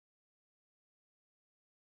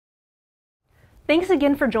Thanks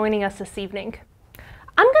again for joining us this evening.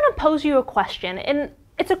 I'm going to pose you a question, and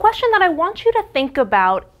it's a question that I want you to think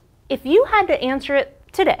about. If you had to answer it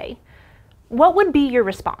today, what would be your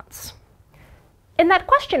response? And that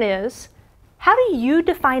question is, how do you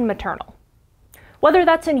define maternal? Whether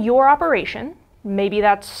that's in your operation, maybe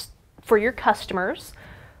that's for your customers,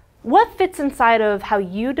 what fits inside of how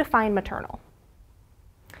you define maternal?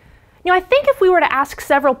 I think if we were to ask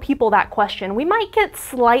several people that question, we might get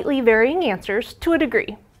slightly varying answers to a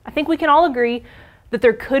degree. I think we can all agree that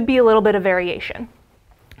there could be a little bit of variation.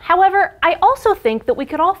 However, I also think that we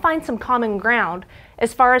could all find some common ground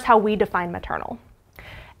as far as how we define maternal.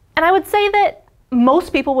 And I would say that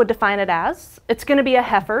most people would define it as, it's going to be a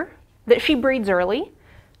heifer, that she breeds early,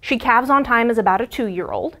 she calves on time as about a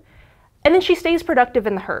 2-year-old, and then she stays productive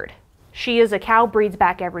in the herd. She is a cow, breeds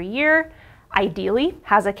back every year, ideally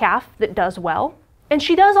has a calf that does well, and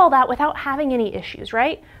she does all that without having any issues,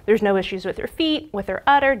 right? There's no issues with her feet, with her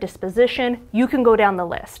udder, disposition, you can go down the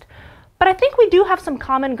list. But I think we do have some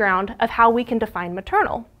common ground of how we can define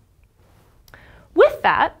maternal. With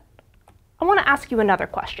that, I want to ask you another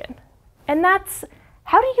question, and that's,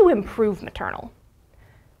 how do you improve maternal?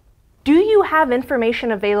 Do you have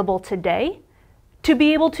information available today to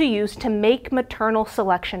be able to use to make maternal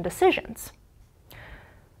selection decisions?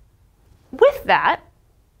 With that,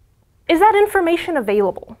 is that information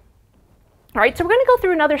available? All right, so we're going to go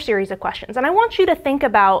through another series of questions, and I want you to think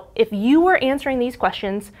about, if you were answering these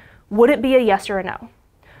questions, would it be a yes or a no?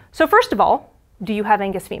 So first of all, do you have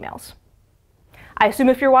Angus females? I assume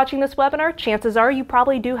if you're watching this webinar, chances are you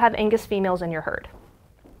probably do have Angus females in your herd.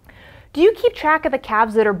 Do you keep track of the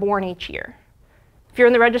calves that are born each year? If you're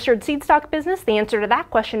in the registered seed stock business, the answer to that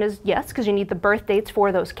question is yes, because you need the birth dates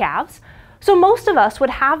for those calves. So most of us would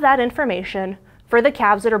have that information for the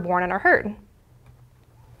calves that are born in our herd.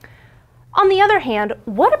 On the other hand,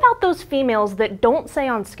 what about those females that don't say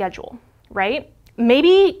on schedule, right?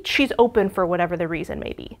 Maybe she's open for whatever the reason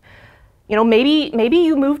may be. Maybe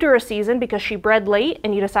you moved her a season because she bred late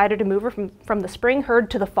and you decided to move her from the spring herd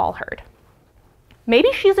to the fall herd.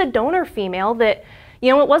 Maybe she's a donor female that,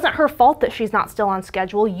 it wasn't her fault that she's not still on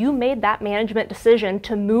schedule. You made that management decision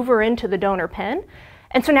to move her into the donor pen.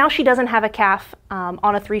 And so now she doesn't have a calf on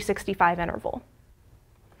a 365 interval.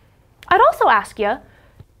 I'd also ask you,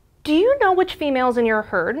 do you know which females in your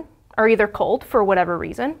herd are either culled for whatever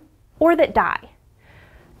reason or that die?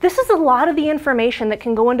 This is a lot of the information that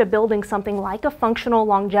can go into building something like a functional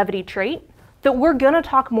longevity trait that we're going to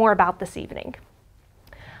talk more about this evening.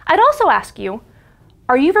 I'd also ask you,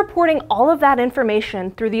 are you reporting all of that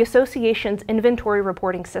information through the association's inventory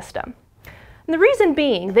reporting system? And the reason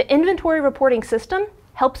being, the inventory reporting system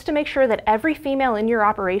helps to make sure that every female in your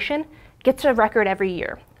operation gets a record every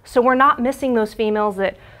year. So we're not missing those females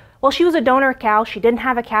that, well, she was a donor cow, she didn't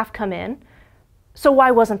have a calf come in, so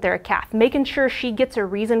why wasn't there a calf? Making sure she gets a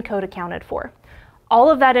reason code accounted for.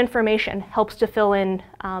 All of that information helps to fill in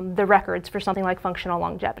the records for something like functional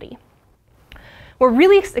longevity. We're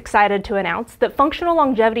really excited to announce that Functional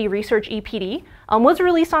Longevity Research EPD was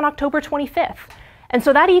released on October 25th. And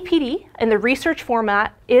so that EPD in the research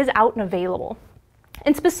format is out and available.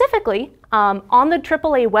 And specifically, on the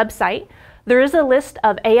AAA website, there is a list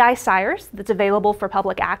of AI sires that's available for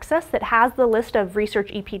public access that has the list of research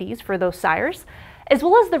EPDs for those sires, as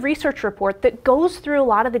well as the research report that goes through a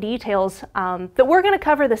lot of the details that we're going to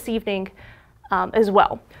cover this evening as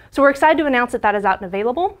well. So we're excited to announce that that is out and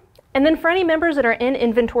available. And then for any members that are in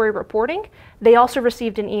inventory reporting, they also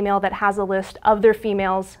received an email that has a list of their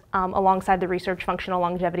females alongside the research functional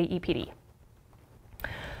longevity EPD.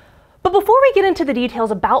 But before we get into the details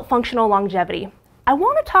about functional longevity, I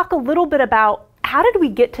want to talk a little bit about how did we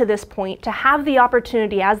get to this point to have the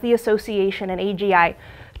opportunity as the association and AGI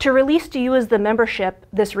to release to you as the membership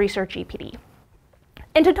this research EPD.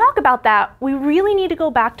 And to talk about that, we really need to go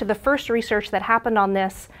back to the first research that happened on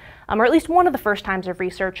this, or at least one of the first times of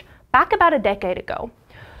research, back about a decade ago.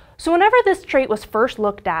 So whenever this trait was first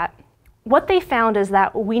looked at, what they found is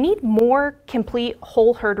that we need more complete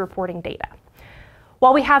whole herd reporting data.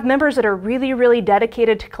 While we have members that are really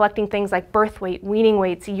dedicated to collecting things like birth weight, weaning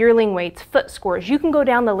weights, yearling weights, foot scores, you can go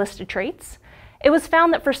down the list of traits, it was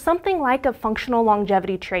found that for something like a functional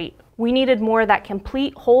longevity trait, we needed more of that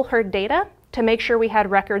complete whole herd data to make sure we had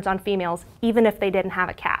records on females, even if they didn't have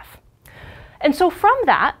a calf. And so from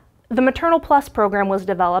that, the Maternal Plus program was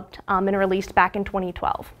developed and released back in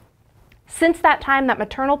 2012. Since that time, that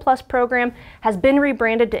Maternal Plus program has been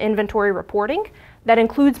rebranded to Inventory Reporting. That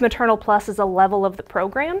includes Maternal Plus as a level of the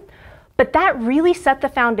program, but that really set the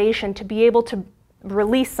foundation to be able to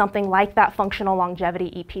release something like that Functional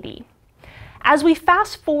Longevity EPD. As we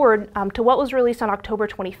fast forward to what was released on October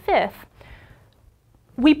 25th,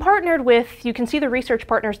 we partnered with, you can see the research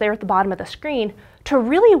partners there at the bottom of the screen, to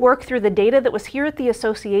really work through the data that was here at the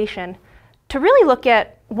association to really look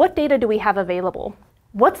at what data do we have available,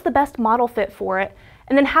 what's the best model fit for it,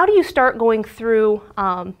 and then how do you start going through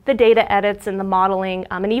the data edits and the modeling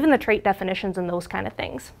and even the trait definitions and those kind of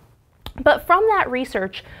things. But from that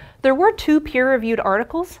research, there were 2 peer-reviewed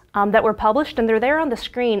articles that were published, and they're there on the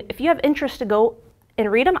screen. If you have interest to go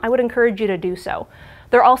and read them, I would encourage you to do so.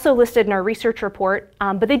 They're also listed in our research report,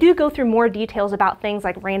 but they do go through more details about things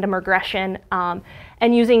like random regression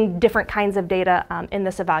and using different kinds of data in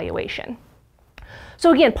this evaluation.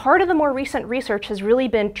 So again, part of the more recent research has really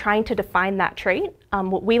been trying to define that trait.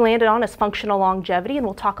 What we landed on is functional longevity, and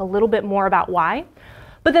we'll talk a little bit more about why,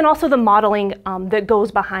 but then also the modeling that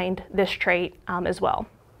goes behind this trait as well.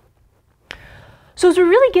 So as we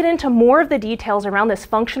really get into more of the details around this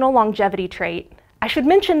functional longevity trait, I should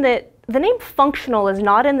mention that the name functional is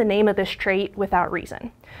not in the name of this trait without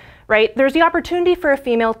reason, right? There's the opportunity for a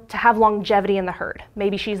female to have longevity in the herd.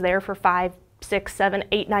 Maybe she's there for 5, 6, 7,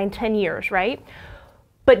 8, 9, 10 years, right?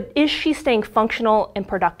 But is she staying functional and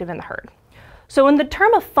productive in the herd? So in the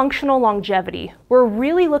term of functional longevity, we're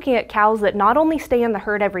really looking at cows that not only stay in the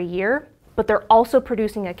herd every year, but they're also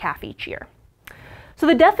producing a calf each year. So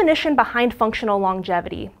the definition behind functional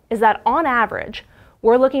longevity is that on average,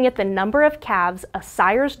 we're looking at the number of calves a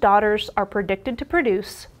sire's daughters are predicted to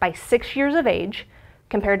produce by 6 years of age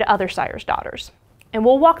compared to other sire's daughters. And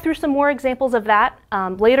we'll walk through some more examples of that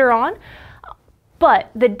later on. But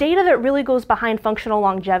the data that really goes behind functional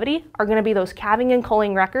longevity are going to be those calving and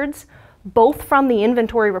culling records, both from the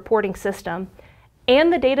inventory reporting system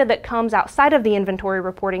and the data that comes outside of the inventory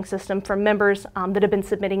reporting system from members that have been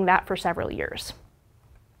submitting that for several years.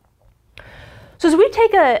 So as we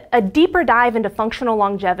take a deeper dive into functional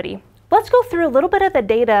longevity, let's go through a little bit of the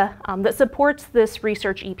data that supports this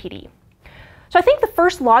research EPD. So I think the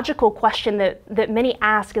first logical question that many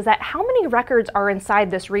ask is that how many records are inside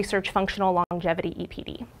this research functional longevity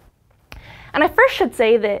EPD? And I first should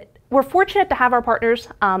say that we're fortunate to have our partners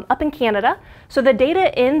up in Canada. So the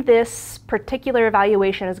data in this particular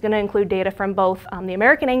evaluation is going to include data from both the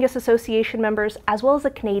American Angus Association members as well as the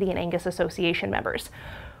Canadian Angus Association members.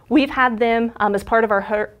 We've had them as part of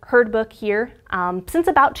our herd book here since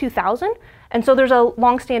about 2000, and so there's a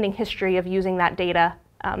long-standing history of using that data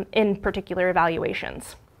in particular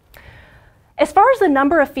evaluations. As far as the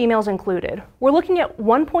number of females included, we're looking at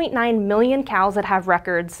 1.9 million cows that have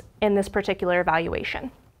records in this particular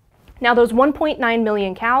evaluation. Now those 1.9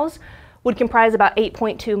 million cows would comprise about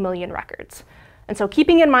 8.2 million records. And so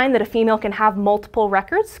keeping in mind that a female can have multiple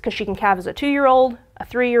records, because she can calve as a 2-year-old, a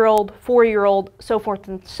 3-year-old, 4-year-old, so forth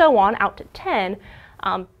and so on, out to 10,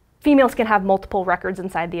 females can have multiple records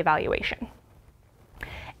inside the evaluation.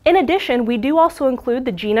 In addition, we do also include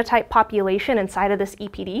the genotype population inside of this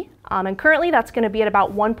EPD, and currently that's going to be at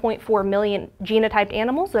about 1.4 million genotyped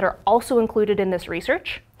animals that are also included in this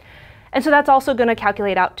research. And so that's also going to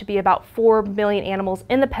calculate out to be about 4 million animals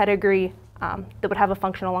in the pedigree that would have a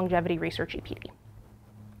functional longevity research EPD.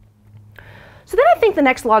 So then I think the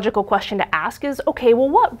next logical question to ask is, okay, well,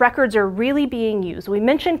 what records are really being used? We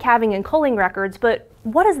mentioned calving and culling records, but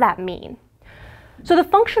what does that mean? So the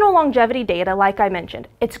functional longevity data, like I mentioned,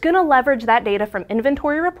 it's going to leverage that data from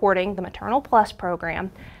inventory reporting, the Maternal Plus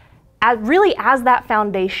program, really as that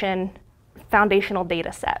foundational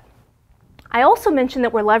data set. I also mentioned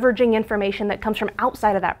that we're leveraging information that comes from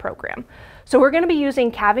outside of that program. So we're going to be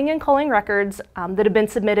using calving and culling records that have been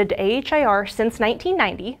submitted to AHIR since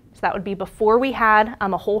 1990. So that would be before we had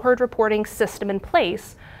a whole herd reporting system in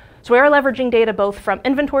place. So we are leveraging data both from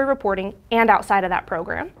inventory reporting and outside of that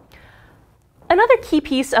program. Another key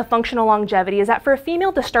piece of functional longevity is that for a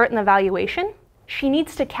female to start an evaluation, she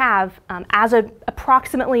needs to calve as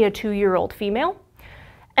approximately a 2-year-old female.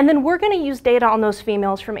 And then we're going to use data on those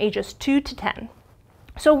females from ages 2 to 10.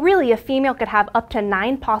 So really, a female could have up to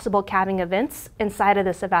 9 possible calving events inside of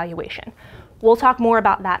this evaluation. We'll talk more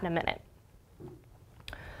about that in a minute.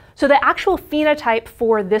 So the actual phenotype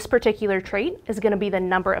for this particular trait is going to be the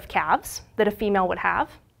number of calves that a female would have.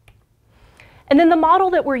 And then the model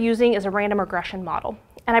that we're using is a random regression model.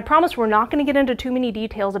 And I promise we're not going to get into too many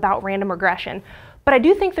details about random regression, but I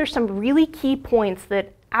do think there's some really key points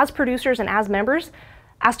that as producers and as members,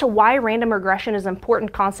 as to why random regression is an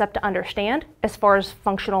important concept to understand as far as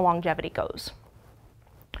functional longevity goes.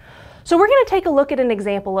 So we're going to take a look at an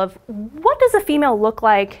example of what does a female look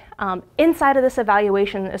like inside of this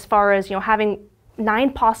evaluation as far as having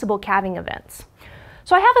 9 possible calving events.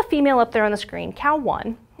 So I have a female up there on the screen, cow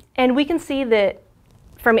 1, and we can see that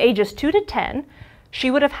from ages 2 to 10,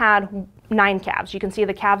 she would have had 9 calves. You can see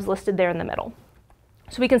the calves listed there in the middle.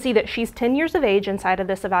 So we can see that she's 10 years of age inside of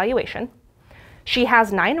this evaluation. She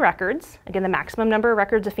has 9 records, again, the maximum number of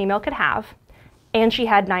records a female could have, and she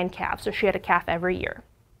had 9 calves, so she had a calf every year.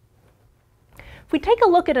 If we take a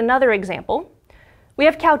look at another example, we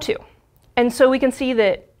have cow 2. And so we can see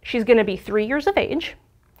that she's going to be 3 years of age.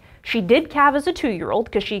 She did calve as a 2-year-old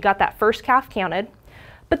because she got that first calf counted.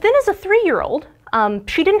 But then as a 3-year-old,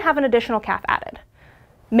 she didn't have an additional calf added.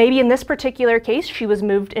 Maybe in this particular case, she was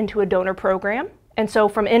moved into a donor program. And so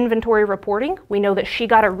from inventory reporting, we know that she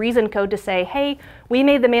got a reason code to say, hey, we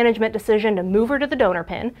made the management decision to move her to the donor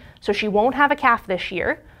pen, so she won't have a calf this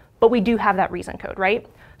year, but we do have that reason code, right?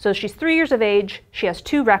 So she's 3 years of age, she has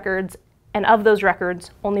 2 records, and of those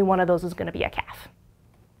records, only one of those is going to be a calf.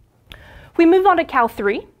 If we move on to cow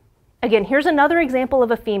 3, again, here's another example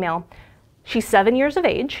of a female. She's 7 years of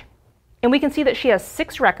age, and we can see that she has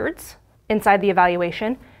 6 records inside the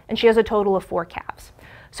evaluation, and she has a total of 4 calves.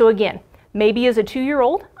 So again, maybe as a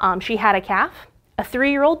 2-year-old, she had a calf. A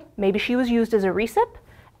 3-year-old, maybe she was used as a recip,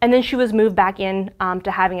 and then she was moved back in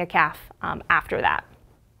to having a calf after that.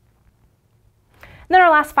 And then our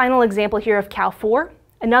last final example here of cow 4,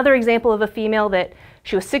 another example of a female that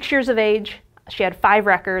she was 6 years of age, she had 5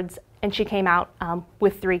 records, and she came out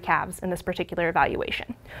with 3 calves in this particular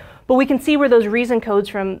evaluation. But we can see where those reason codes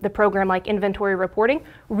from the program like inventory reporting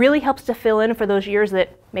really helps to fill in for those years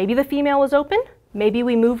that maybe the female was open, maybe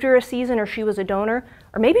we moved her a season or she was a donor,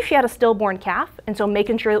 or maybe she had a stillborn calf, and so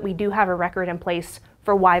making sure that we do have a record in place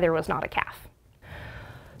for why there was not a calf.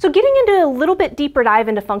 So getting into a little bit deeper dive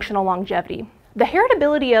into functional longevity, the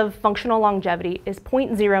heritability of functional longevity is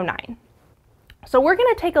 0.09. So we're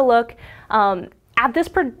going to take a look at this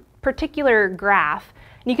particular graph,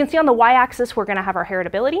 and you can see on the y-axis we're going to have our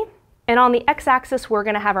heritability, and on the x-axis we're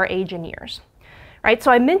going to have our age in years. Right?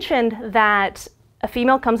 So I mentioned that a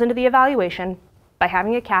female comes into the evaluation by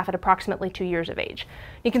having a calf at approximately 2 years of age.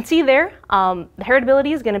 You can see there the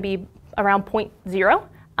heritability is going to be around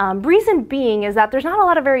 0.0. Reason being is that there's not a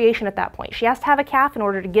lot of variation at that point. She has to have a calf in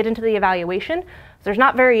order to get into the evaluation. So there's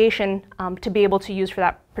not variation to be able to use for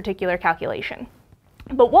that particular calculation.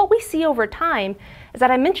 But what we see over time is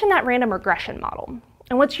that I mentioned that random regression model.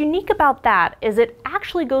 And what's unique about that is it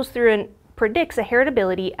actually goes through and predicts a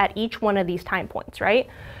heritability at each one of these time points, right?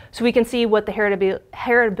 So we can see what the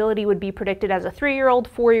heritability would be predicted as a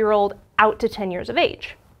 3-year-old, 4-year-old, out to 10 years of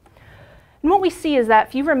age. And what we see is that,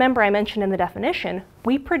 if you remember I mentioned in the definition,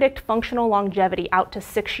 we predict functional longevity out to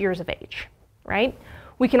 6 years of age, right?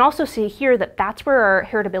 We can also see here that that's where our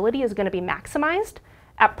heritability is going to be maximized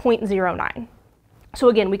at 0.09. So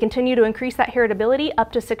again, we continue to increase that heritability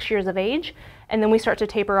up to 6 years of age, and then we start to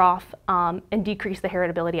taper off and decrease the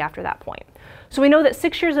heritability after that point. So we know that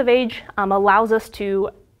 6 years of age allows us to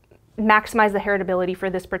maximize the heritability for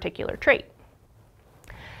this particular trait.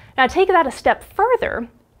 Now, to take that a step further,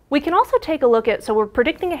 we can also take a look at, so we're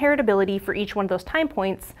predicting a heritability for each one of those time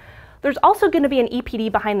points. There's also going to be an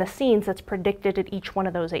EPD behind the scenes that's predicted at each one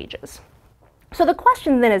of those ages. So the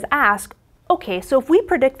question then is asked, okay, so if we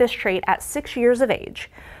predict this trait at 6 years of age,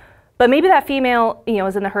 but maybe that female,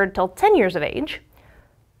 is in the herd till 10 years of age,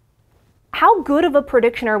 how good of a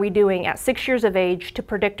prediction are we doing at 6 years of age to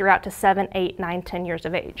predict her out to 7, 8, 9, 10 years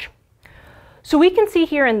of age? So we can see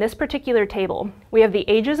here in this particular table, we have the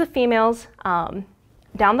ages of females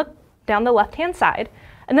down the left-hand side,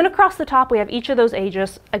 and then across the top we have each of those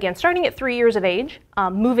ages, again, starting at 3 years of age,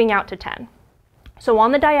 moving out to 10. So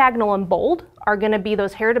on the diagonal in bold are going to be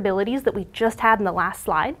those heritabilities that we just had in the last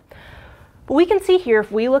slide. But we can see here,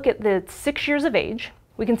 if we look at the 6 years of age,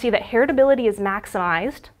 we can see that heritability is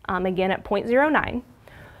maximized, again at 0.09.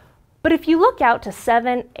 But if you look out to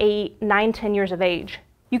 7, 8, 9, 10 years of age,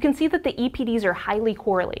 you can see that the EPDs are highly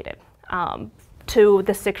correlated to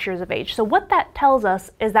the 6 years of age. So what that tells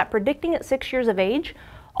us is that predicting at 6 years of age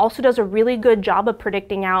also does a really good job of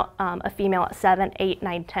predicting out a female at 7, 8,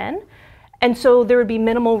 9, 10. And so there would be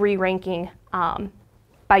minimal re-ranking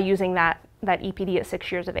by using that EPD at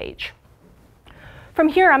 6 years of age. From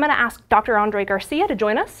here, I'm going to ask Dr. André Garcia to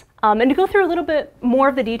join us and to go through a little bit more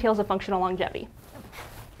of the details of functional longevity.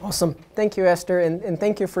 Awesome. Thank you, Esther, and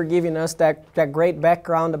thank you for giving us that great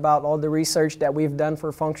background about all the research that we've done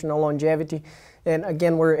for functional longevity. And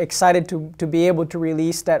again, we're excited to be able to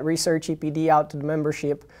release that research EPD out to the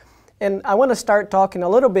membership. And I want to start talking a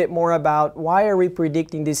little bit more about why are we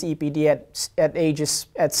predicting this EPD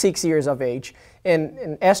at 6 years of age.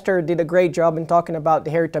 And Esther did a great job in talking about the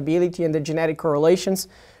heritability and the genetic correlations.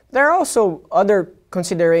 There are also other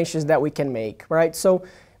considerations that we can make, right? So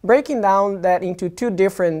breaking down that into 2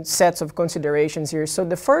 different sets of considerations here. So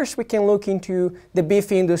the first, we can look into the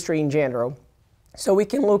beef industry in general. So we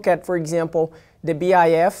can look at, for example, the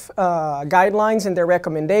BIF guidelines and their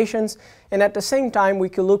recommendations. And at the same time, we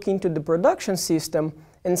could look into the production system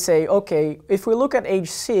and say, okay, if we look at age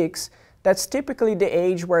 6, that's typically the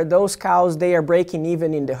age where those cows, they are breaking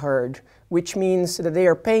even in the herd, which means that they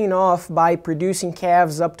are paying off by producing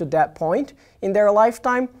calves up to that point in their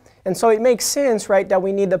lifetime. And so it makes sense, right, that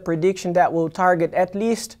we need a prediction that will target at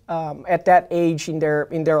least at that age in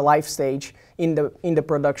their life stage in the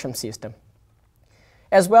production system.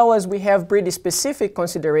 As well as we have breed specific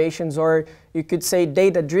considerations, or you could say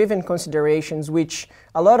data-driven considerations, which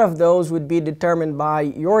a lot of those would be determined by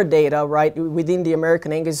your data, right, within the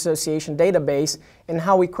American Angus Association database, and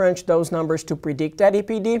how we crunch those numbers to predict that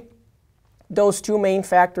EPD. Those two main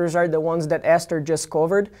factors are the ones that Esther just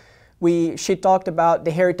covered. She talked about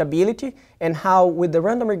the heritability and how with the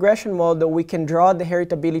random regression model we can draw the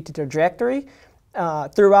heritability trajectory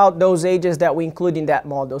throughout those ages that we include in that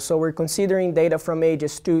model. So we're considering data from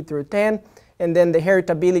ages 2 through 10, and then the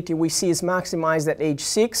heritability we see is maximized at age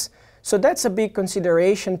 6. So that's a big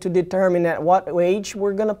consideration to determine at what age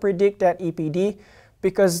we're going to predict that EPD,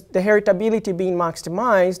 because the heritability being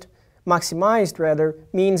maximized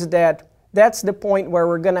means that that's the point where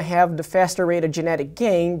we're going to have the faster rate of genetic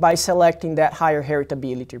gain by selecting that higher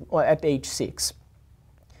heritability at age 6.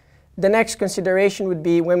 The next consideration would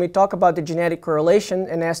be when we talk about the genetic correlation,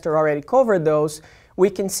 and Esther already covered those, we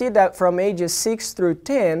can see that from ages 6 through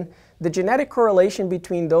 10, the genetic correlation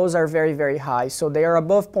between those are very, very high. So they are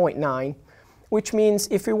above 0.9, which means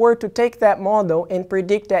if we were to take that model and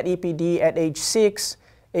predict that EPD at age 6,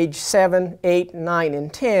 age 7, 8, 9,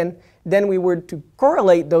 and 10, then we were to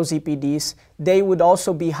correlate those EPDs, they would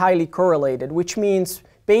also be highly correlated, which means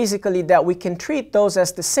basically that we can treat those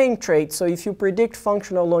as the same trait. So if you predict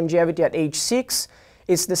functional longevity at age 6,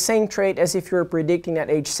 it's the same trait as if you're predicting at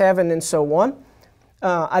age 7 and so on.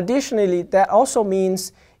 Additionally, that also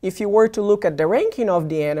means if you were to look at the ranking of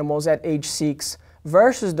the animals at age 6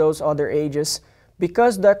 versus those other ages,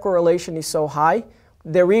 because that correlation is so high,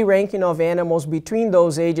 the re-ranking of animals between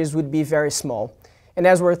those ages would be very small. And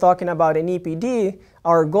as we're talking about an EPD,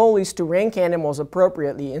 our goal is to rank animals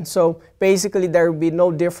appropriately. And so basically there will be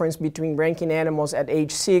no difference between ranking animals at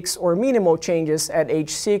age 6 or minimal changes at age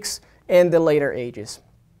 6 and the later ages.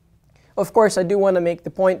 Of course, I do want to make the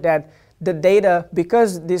point that the data,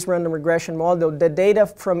 because this random regression model, the data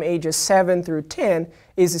from ages 7 through 10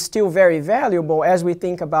 is still very valuable as we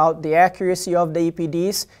think about the accuracy of the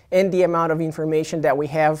EPDs and the amount of information that we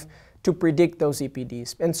have to predict those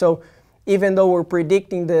EPDs. And so even though we're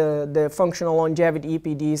predicting the functional longevity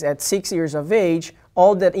EPDs at 6 years of age,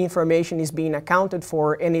 all that information is being accounted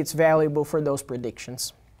for and it's valuable for those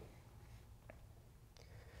predictions.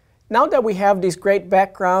 Now that we have this great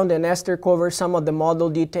background and Esther covers some of the model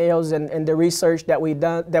details and the research that we've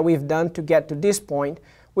done to get to this point,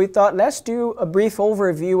 we thought let's do a brief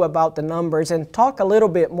overview about the numbers and talk a little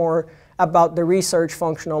bit more about the research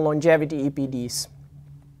functional longevity EPDs.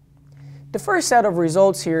 The first set of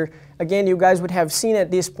results here, again, you guys would have seen at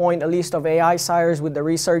this point a list of AI sires with the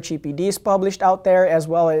research EPDs published out there, as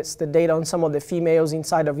well as the data on some of the females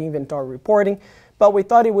inside of inventory reporting. But we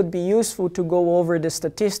thought it would be useful to go over the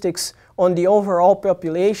statistics on the overall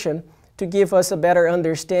population to give us a better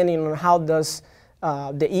understanding on how does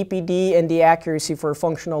the EPD and the accuracy for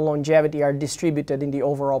functional longevity are distributed in the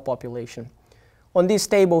overall population. On this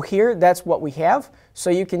table here, that's what we have. So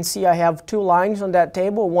you can see I have two lines on that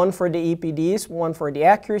table, one for the EPDs, one for the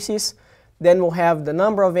accuracies. Then we'll have the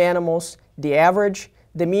number of animals, the average,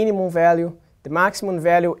 the minimum value, the maximum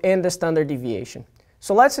value, and the standard deviation.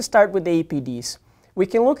 So let's start with the EPDs. We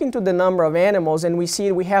can look into the number of animals and we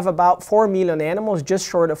see we have about 4 million animals, just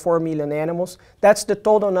short of 4 million animals. That's the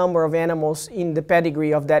total number of animals in the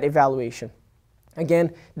pedigree of that evaluation.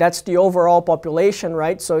 Again, that's the overall population,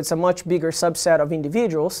 right? So it's a much bigger subset of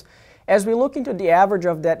individuals. As we look into the average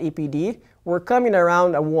of that EPD, we're coming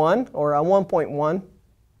around a 1 or a 1.1.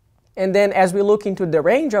 And then as we look into the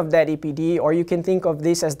range of that EPD, or you can think of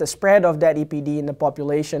this as the spread of that EPD in the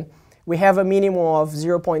population, we have a minimum of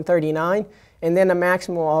 0.39 and then a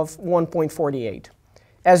maximum of 1.48.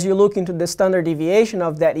 As you look into the standard deviation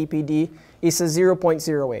of that EPD, it's a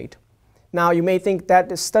 0.08. Now you may think that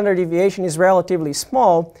the standard deviation is relatively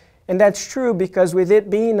small, and that's true because with it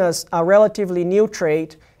being a relatively new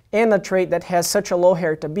trait and a trait that has such a low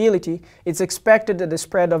heritability, it's expected that the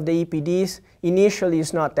spread of the EPDs initially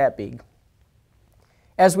is not that big.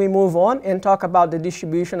 As we move on and talk about the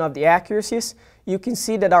distribution of the accuracies, you can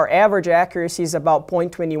see that our average accuracy is about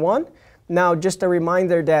 0.21. Now just a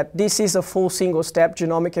reminder that this is a full single-step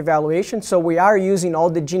genomic evaluation, so we are using all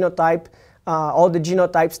the genotypes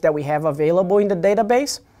that we have available in the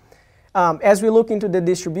database. As we look into the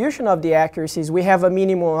distribution of the accuracies, we have a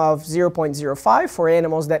minimum of 0.05 for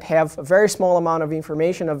animals that have a very small amount of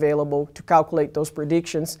information available to calculate those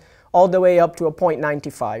predictions, all the way up to a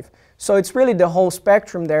 0.95. So it's really the whole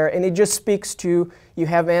spectrum there, and it just speaks to you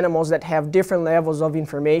have animals that have different levels of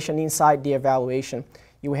information inside the evaluation.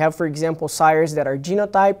 You have, for example, sires that are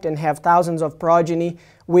genotyped and have thousands of progeny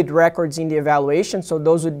with records in the evaluation, so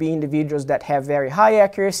those would be individuals that have very high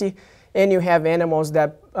accuracy, and you have animals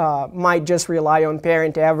that might just rely on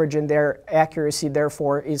parent average, and their accuracy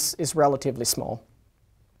therefore is relatively small.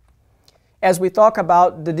 As we talk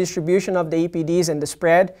about the distribution of the EPDs and the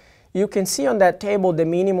spread, you can see on that table the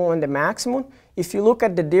minimum and the maximum. If you look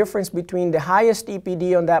at the difference between the highest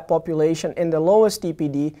EPD on that population and the lowest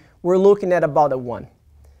EPD, we're looking at about a 1.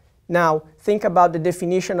 Now, think about the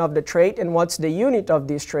definition of the trait and what's the unit of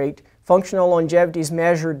this trait. Functional longevity is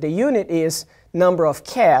measured, the unit is number of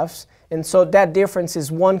calves, and so that difference is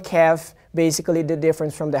 1 calf, basically the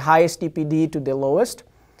difference from the highest EPD to the lowest.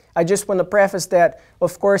 I just want to preface that,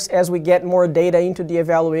 of course, as we get more data into the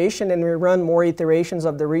evaluation and we run more iterations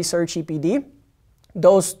of the research EPD,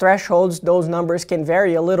 those thresholds, those numbers can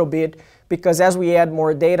vary a little bit, because as we add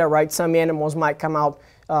more data, right, some animals might come out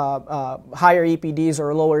higher EPDs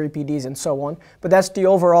or lower EPDs and so on. But that's the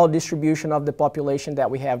overall distribution of the population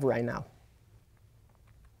that we have right now.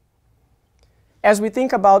 As we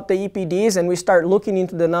think about the EPDs and we start looking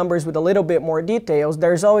into the numbers with a little bit more details,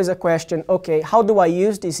 there's always a question, okay, how do I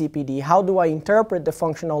use this EPD? How do I interpret the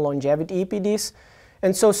functional longevity EPDs?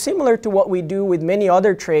 And so similar to what we do with many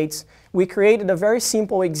other traits, we created a very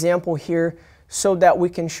simple example here so that we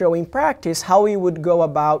can show in practice how we would go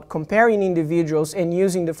about comparing individuals and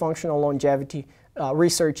using the functional longevity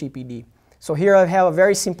research EPD. So here I have a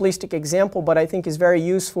very simplistic example, but I think it's very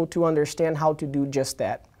useful to understand how to do just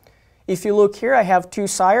that. If you look here, I have 2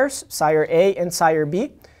 sires, sire A and sire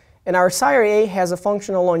B, and our sire A has a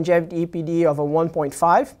functional longevity EPD of a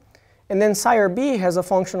 1.5, and then sire B has a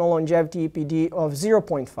functional longevity EPD of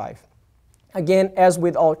 0.5. Again, as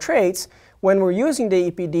with all traits, when we're using the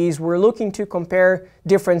EPDs, we're looking to compare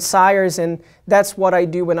different sires, and that's what I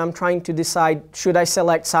do when I'm trying to decide, should I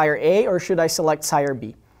select sire A or should I select sire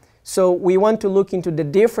B? So we want to look into the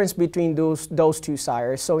difference between those 2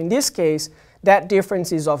 sires. So in this case, that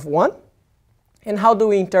difference is of 1. And how do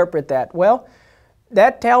we interpret that? Well,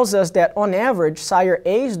 that tells us that on average, sire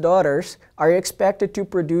A's daughters are expected to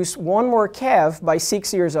produce 1 more calf by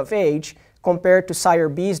 6 years of age compared to sire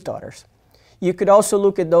B's daughters. You could also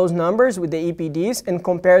look at those numbers with the EPDs and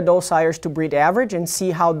compare those sires to breed average and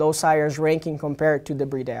see how those sires ranking compared to the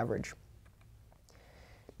breed average.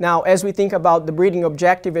 Now, as we think about the breeding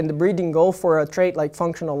objective and the breeding goal for a trait like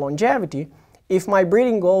functional longevity, if my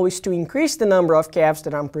breeding goal is to increase the number of calves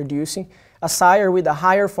that I'm producing, a sire with a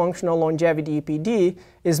higher functional longevity EPD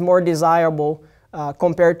is more desirable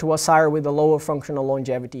compared to a sire with a lower functional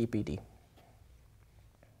longevity EPD.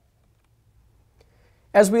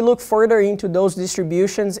 As we look further into those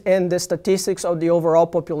distributions and the statistics of the overall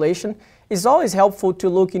population, it's always helpful to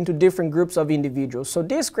look into different groups of individuals. So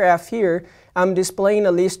this graph here, I'm displaying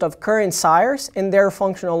a list of current sires and their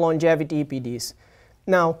functional longevity EPDs.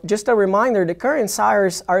 Now, just a reminder, the current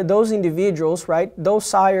sires are those individuals, right, those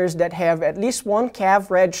sires that have at least 1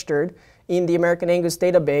 calf registered in the American Angus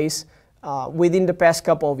database within the past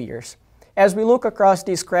couple of years. As we look across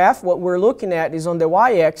this graph, what we're looking at is on the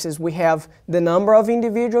y-axis we have the number of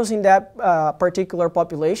individuals in that particular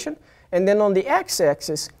population, and then on the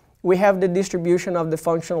x-axis we have the distribution of the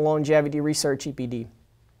functional longevity research EPD.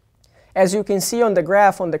 As you can see on the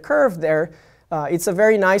graph on the curve there, it's a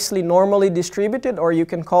very nicely normally distributed, or you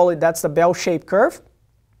can call it, that's the bell-shaped curve.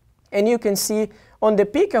 And you can see on the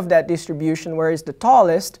peak of that distribution, where it's the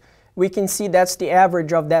tallest, we can see that's the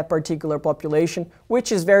average of that particular population,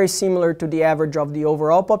 which is very similar to the average of the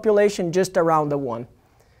overall population, just around the 1.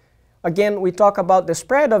 Again, we talk about the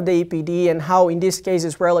spread of the EPD and how in this case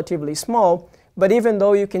it's relatively small, but even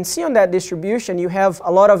though you can see on that distribution you have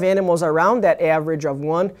a lot of animals around that average of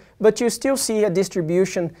 1, but you still see a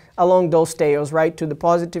distribution along those tails, right, to the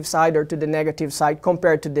positive side or to the negative side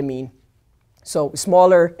compared to the mean. So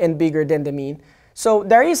smaller and bigger than the mean. So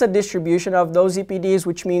there is a distribution of those EPDs,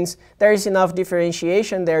 which means there is enough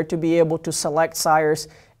differentiation there to be able to select sires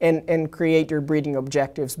and create your breeding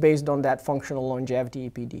objectives based on that functional longevity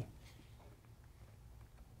EPD.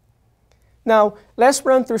 Now, let's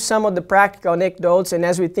run through some of the practical anecdotes, and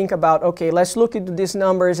as we think about, okay, let's look into these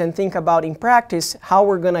numbers and think about in practice how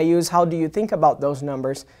we're going to use, how do you think about those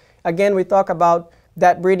numbers. Again, we talk about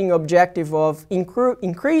that breeding objective of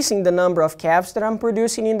increasing the number of calves that I'm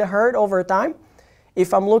producing in the herd over time.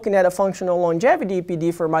 if I'm looking at a functional longevity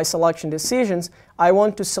EPD for my selection decisions, I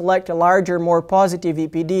want to select a larger, more positive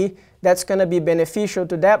EPD that's going to be beneficial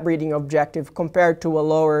to that breeding objective compared to a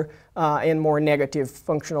lower and more negative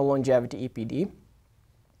functional longevity EPD.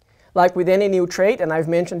 Like with any new trait, and I've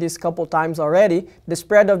mentioned this a couple times already, the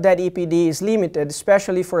spread of that EPD is limited,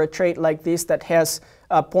 especially for a trait like this that has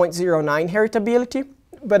 0.09 heritability.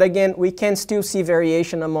 But again, we can still see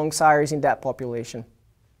variation among sires in that population.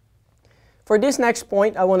 For this next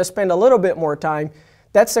point, I want to spend a little bit more time.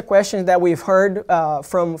 That's the question that we've heard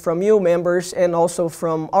from you members, and also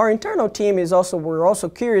from our internal team we're also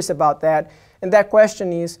curious about that. And that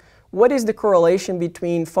question is, what is the correlation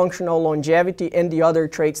between functional longevity and the other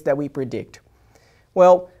traits that we predict?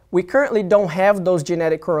 Well, we currently don't have those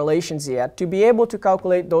genetic correlations yet. To be able to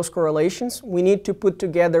calculate those correlations, we need to put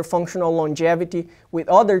together functional longevity with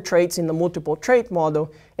other traits in the multiple trait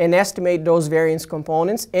model and estimate those variance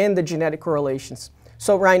components and the genetic correlations.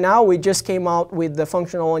 So right now, we just came out with the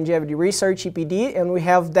functional longevity research EPD, and we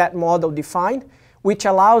have that model defined, which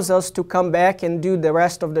allows us to come back and do the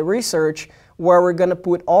rest of the research where we're going to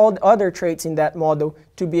put all the other traits in that model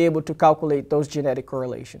to be able to calculate those genetic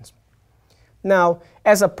correlations. Now,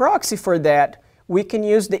 as a proxy for that, we can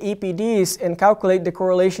use the EPDs and calculate the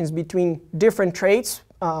correlations between different traits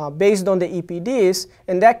based on the EPDs,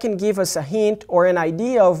 and that can give us a hint or an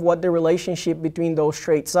idea of what the relationship between those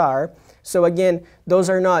traits are. So again,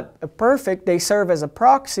 those are not perfect, they serve as a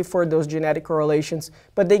proxy for those genetic correlations,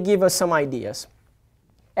 but they give us some ideas.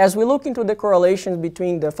 As we look into the correlations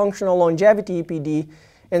between the functional longevity EPD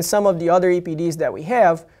and some of the other EPDs that we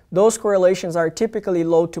have, those correlations are typically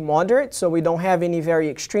low to moderate, so we don't have any very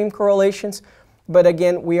extreme correlations. But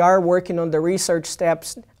again, we are working on the research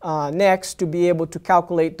steps next to be able to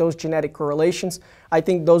calculate those genetic correlations. I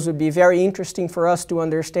think those would be very interesting for us to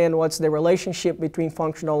understand what's the relationship between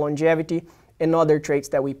functional longevity and other traits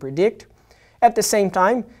that we predict. At the same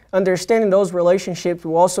time, understanding those relationships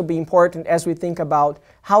will also be important as we think about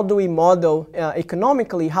how do we model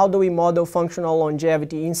economically, how do we model functional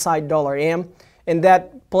longevity inside $M, and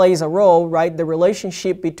that plays a role, right, the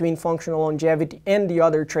relationship between functional longevity and the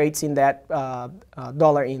other traits in that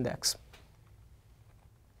dollar index.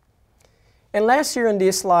 And last year on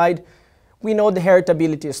this slide, we know the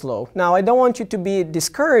heritability is low. Now, I don't want you to be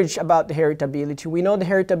discouraged about the heritability. We know the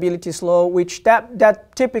heritability is low, which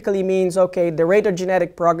that typically means, okay, the rate of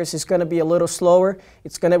genetic progress is going to be a little slower.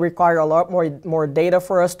 It's going to require a lot more data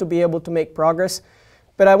for us to be able to make progress.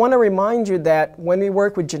 But I want to remind you that when we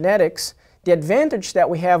work with genetics, the advantage that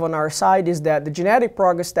we have on our side is that the genetic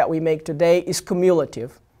progress that we make today is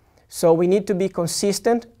cumulative. So we need to be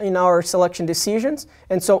consistent in our selection decisions.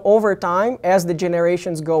 And so over time, as the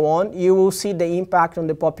generations go on, you will see the impact on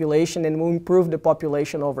the population and will improve the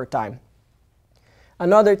population over time.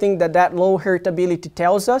 Another thing that low heritability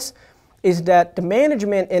tells us is that the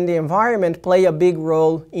management and the environment play a big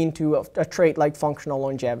role into a trait like functional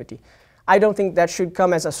longevity. I don't think that should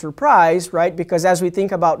come as a surprise, right? Because as we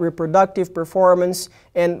think about reproductive performance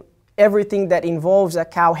and everything that involves a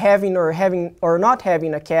cow having or not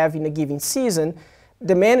having a calf in a given season,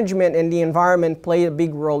 the management and the environment play a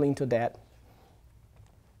big role into that.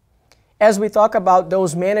 As we talk about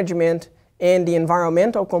those management and the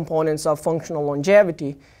environmental components of functional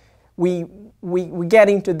longevity, we get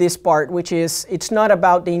into this part, which is it's not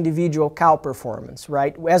about the individual cow performance,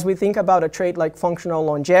 right? As we think about a trait like functional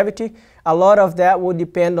longevity, a lot of that will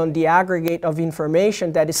depend on the aggregate of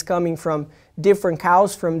information that is coming from different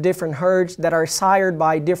cows from different herds that are sired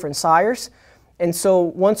by different sires. And so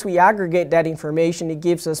once we aggregate that information, it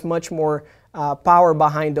gives us much more power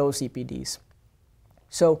behind those EPDs.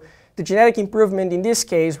 So the genetic improvement in this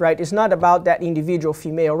case, right, is not about that individual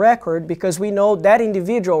female record, because we know that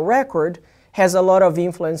individual record has a lot of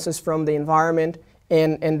influences from the environment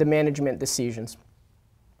and the management decisions.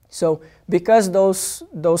 So because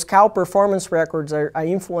those cow performance records are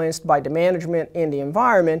influenced by the management and the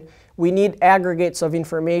environment, we need aggregates of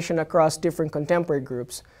information across different contemporary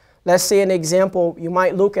groups. Let's say an example, you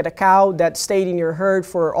might look at a cow that stayed in your herd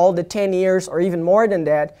for all the 10 years or even more than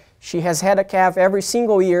that. She has had a calf every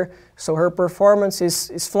single year, so her performance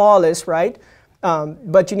is flawless, right?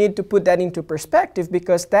 But you need to put that into perspective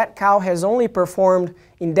because that cow has only performed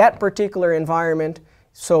in that particular environment,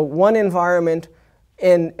 so one environment,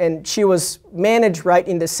 and she was managed right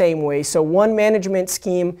in the same way. So one management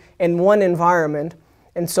scheme and one environment.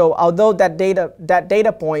 And so although that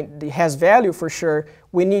data point has value for sure,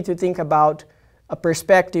 we need to think about a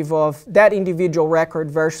perspective of that individual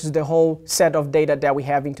record versus the whole set of data that we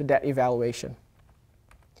have into that evaluation.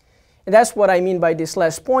 And that's what I mean by this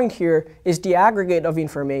last point here, is the aggregate of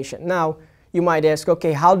information. Now, you might ask,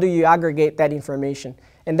 okay, how do you aggregate that information?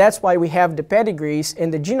 And that's why we have the pedigrees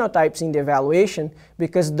and the genotypes in the evaluation,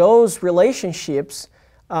 because those relationships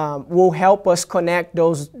will help us connect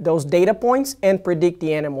those data points and predict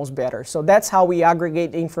the animals better. So that's how we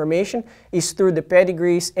aggregate the information, is through the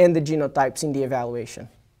pedigrees and the genotypes in the evaluation.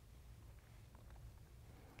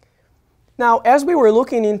 Now, as we were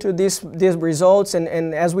looking into these results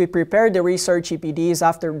and as we prepared the research EPDs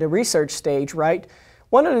after the research stage, right,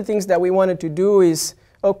 one of the things that we wanted to do is,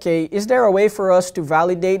 okay, is there a way for us to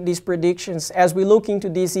validate these predictions? As we look into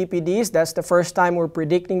these EPDs, that's the first time we're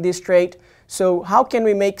predicting this trait. So how can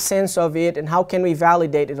we make sense of it and how can we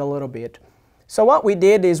validate it a little bit? So what we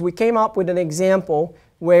did is we came up with an example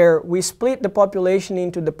where we split the population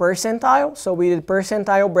into the percentile. So we did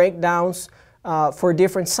percentile breakdowns for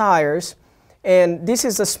different sires. And this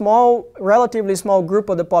is a small, relatively small group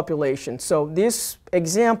of the population. So this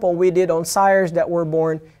example we did on sires that were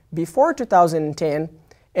born before 2010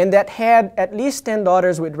 and that had at least 10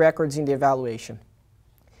 daughters with records in the evaluation.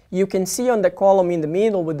 You can see on the column in the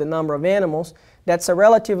middle with the number of animals, that's a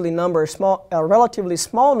relatively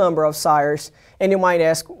small number of sires. And you might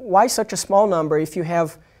ask, why such a small number if you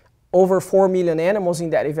have over 4 million animals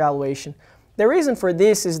in that evaluation? The reason for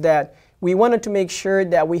this is that we wanted to make sure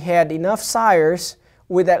that we had enough sires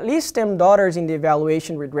with at least 10 daughters in the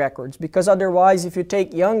evaluation with records, because otherwise if you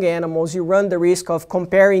take young animals, you run the risk of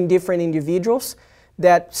comparing different individuals,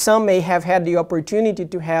 that some may have had the opportunity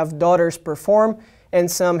to have daughters perform and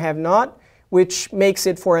some have not, which makes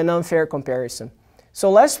it for an unfair comparison. So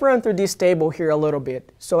let's run through this table here a little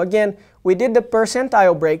bit. So again, we did the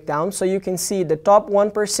percentile breakdown, so you can see the top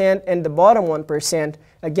 1% and the bottom 1%.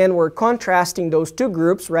 Again, we're contrasting those two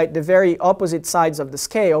groups, right, the very opposite sides of the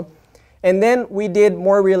scale. And then we did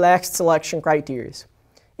more relaxed selection criteria.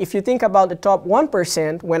 If you think about the top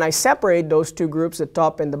 1%, when I separate those two groups, the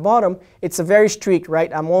top and the bottom, it's a very strict,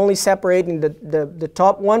 right? I'm only separating the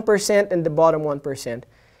top 1% and the bottom 1%.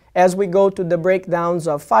 As we go to the breakdowns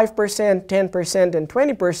of 5%, 10%, and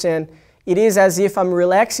 20%, it is as if I'm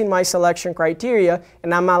relaxing my selection criteria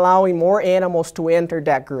and I'm allowing more animals to enter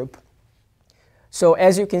that group. So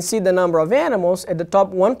as you can see, the number of animals at the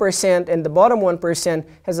top 1% and the bottom 1%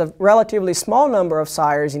 has a relatively small number of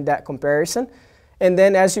sires in that comparison. And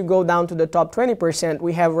then as you go down to the top 20%,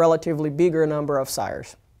 we have a relatively bigger number of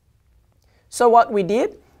sires. So what we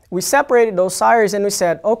did, we separated those sires and we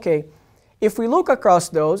said, okay, if we look across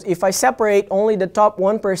those, if I separate only the top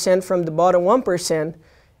 1% from the bottom 1%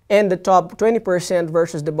 and the top 20%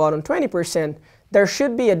 versus the bottom 20%, there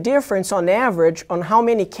should be a difference on average on how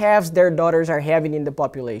many calves their daughters are having in the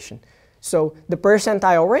population. So the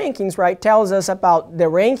percentile rankings, right, tells us about the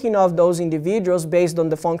ranking of those individuals based on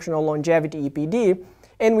the functional longevity EPD,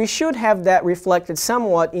 and we should have that reflected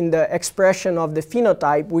somewhat in the expression of the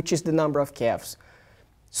phenotype, which is the number of calves.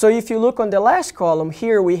 So if you look on the last column,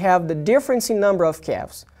 here we have the difference in number of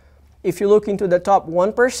calves. If you look into the top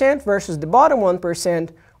 1% versus the bottom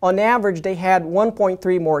 1%, on average they had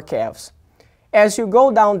 1.3 more calves. As you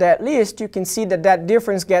go down that list, you can see that that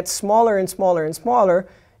difference gets smaller and smaller and smaller,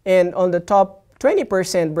 and on the top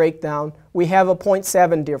 20% breakdown, we have a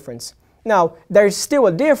 0.7 difference. Now, there's still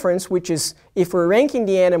a difference, which is if we're ranking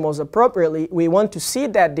the animals appropriately, we want to see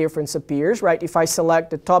that difference appears, right? If I select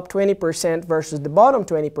the top 20% versus the bottom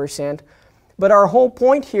 20%. But our whole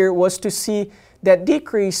point here was to see that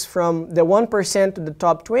decrease from the 1% to the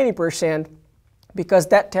top 20%, because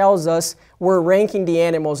that tells us we're ranking the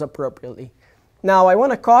animals appropriately. Now, I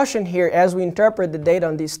want to caution here as we interpret the data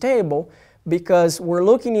on this table, because we're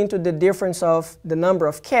looking into the difference of the number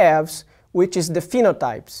of calves, which is the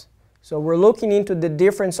phenotypes. So we're looking into the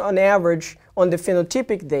difference on average on the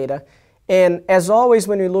phenotypic data. And as always,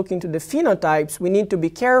 when we look into the phenotypes, we need to be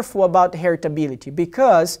careful about the heritability,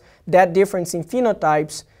 because that difference in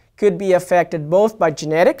phenotypes could be affected both by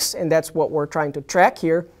genetics, and that's what we're trying to track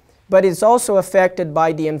here, but it's also affected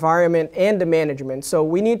by the environment and the management. So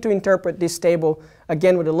we need to interpret this table,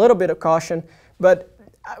 again, with a little bit of caution, but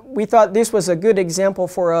we thought this was a good example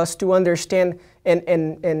for us to understand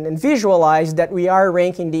and visualize that we are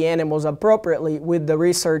ranking the animals appropriately with the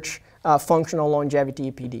research functional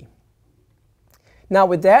longevity EPD. Now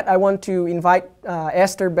with that, I want to invite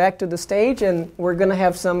Esther back to the stage, and we're going to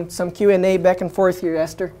have some Q&A back and forth here,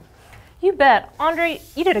 Esther. You bet. André,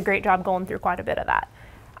 you did a great job going through quite a bit of that.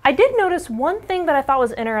 I did notice one thing that I thought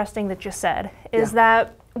was interesting that you said, is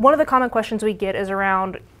that one of the common questions we get is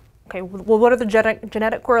around, okay, well, what are the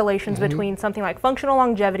genetic correlations between something like functional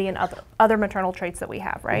longevity and other maternal traits that we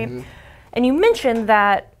have, right? And you mentioned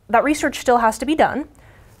that research still has to be done,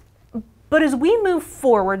 but as we move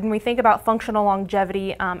forward and we think about functional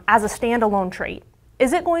longevity as a standalone trait,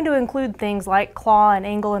 is it going to include things like claw and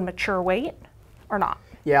angle and mature weight or not?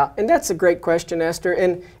 Yeah, and that's a great question, Esther.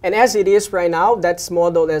 And as it is right now, that's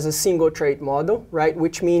modeled as a single trait model, right?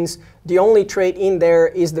 Which means the only trait in there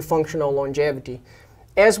is the functional longevity.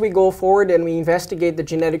 As we go forward and we investigate the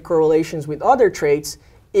genetic correlations with other traits,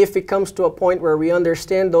 if it comes to a point where we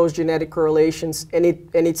understand those genetic correlations and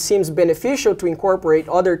it seems beneficial to incorporate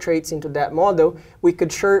other traits into that model, we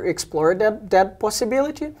could sure explore that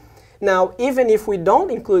possibility. Now, even if we don't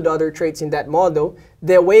include other traits in that model,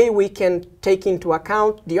 the way we can take into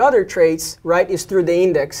account the other traits, right, is through the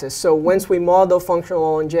indexes. So once we model functional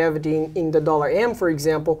longevity in the $M, for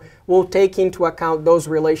example, we'll take into account those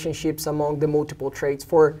relationships among the multiple traits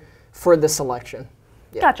for the selection.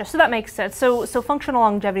 Yeah. Gotcha. So that makes sense. So functional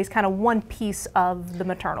longevity is kind of one piece of the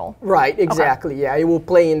maternal. Right, exactly. Okay. Yeah, it will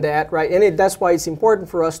play in that, right? And that's why it's important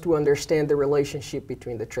for us to understand the relationship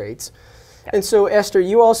between the traits. Okay. And so, Esther,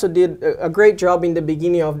 you also did a great job in the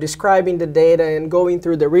beginning of describing the data and going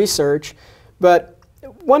through the research. But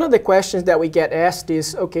one of the questions that we get asked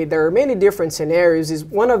is, okay, there are many different scenarios.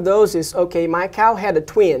 One of those is, okay, my cow had a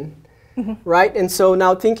twin, right? And so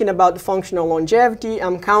now thinking about the functional longevity,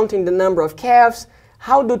 I'm counting the number of calves.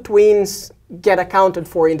 How do twins get accounted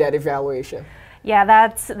for in that evaluation? Yeah,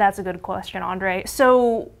 that's a good question, André.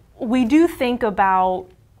 So we do think about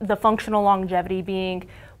the functional longevity being,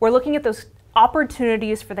 we're looking at those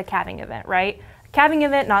opportunities for the calving event, right? Calving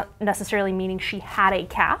event not necessarily meaning she had a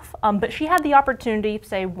calf, but she had the opportunity,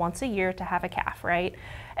 say, once a year to have a calf, right?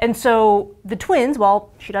 And so the twins,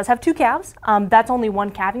 well, she does have two calves. That's only one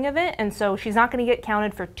calving event, and so she's not going to get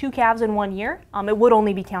counted for two calves in 1 year. It would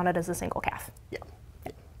only be counted as a single calf. Yeah.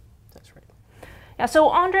 That's right. Yeah, so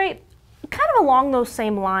André, kind of along those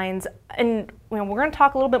same lines, and we're going to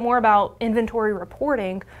talk a little bit more about inventory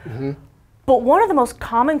reporting, but one of the most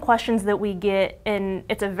common questions that we get, and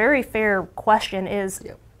it's a very fair question, is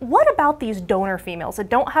what about these donor females that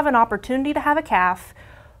don't have an opportunity to have a calf?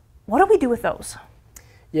 What do we do with those?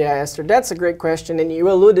 Yeah, Esther, that's a great question, and you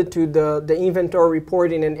alluded to the inventory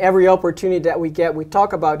reporting, and every opportunity that we get, we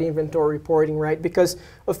talk about inventory reporting, right? Because,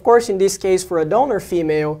 of course, in this case, for a donor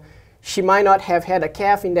female, she might not have had a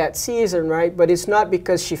calf in that season, right? But it's not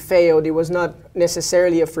because she failed. It was not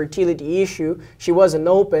necessarily a fertility issue. She wasn't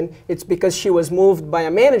open. It's because she was moved by a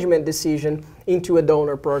management decision into a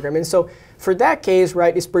donor program. And so for that case,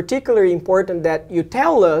 right, it's particularly important that you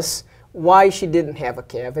tell us why she didn't have a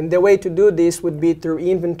calf. And the way to do this would be through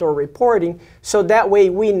inventory reporting, so that way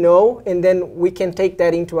we know, and then we can take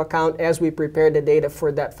that into account as we prepare the data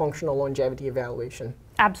for that functional longevity evaluation.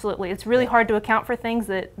 Absolutely. It's really hard to account for things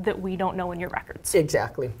that we don't know in your records.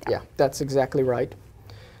 Exactly. Yeah, that's exactly right.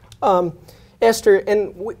 Esther,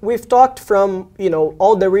 and we've talked from,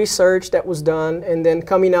 all the research that was done and then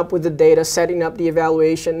coming up with the data, setting up the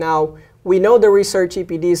evaluation. Now, we know the research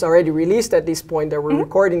EPD is already released at this point that we're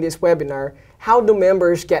recording this webinar. How do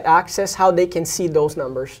members get access? How they can see those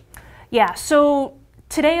numbers? Yeah, so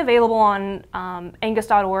today available on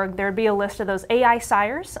angus.org, there would be a list of those AI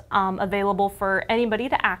sires available for anybody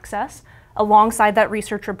to access alongside that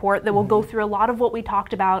research report that will go through a lot of what we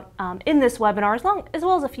talked about in this webinar, as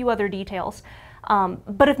well as a few other details.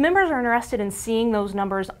 But if members are interested in seeing those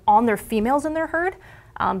numbers on their females in their herd,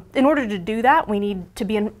 in order to do that, we need to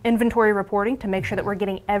be in inventory reporting to make sure that we're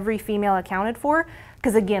getting every female accounted for.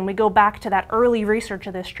 Because again, we go back to that early research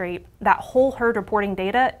of this trait, that whole herd reporting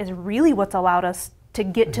data is really what's allowed us to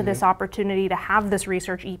get to this opportunity to have this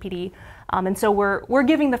research EPD. And so we're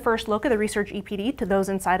giving the first look at the research EPD to those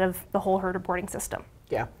inside of the whole herd reporting system.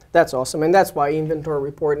 Yeah, that's awesome. And that's why inventory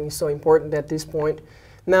reporting is so important at this point.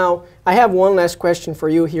 Now, I have one last question for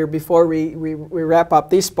you here before we wrap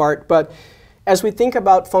up this part. But as we think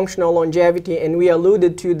about functional longevity, and we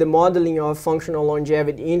alluded to the modeling of functional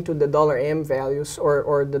longevity into the $M values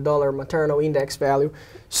or the maternal index value.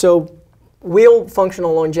 So will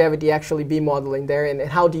functional longevity actually be modeling there, and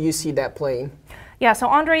how do you see that playing? Yeah, so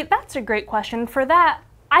André, that's a great question. For that,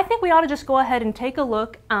 I think we ought to just go ahead and take a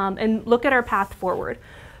look and look at our path forward.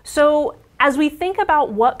 So as we think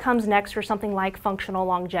about what comes next for something like functional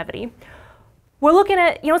longevity, we're looking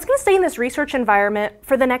at, it's going to stay in this research environment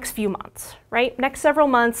for the next few months, right? Next several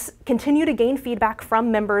months, continue to gain feedback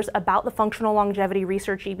from members about the functional longevity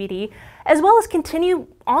research EPD, as well as continue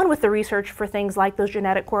on with the research for things like those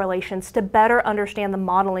genetic correlations to better understand the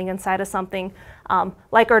modeling inside of something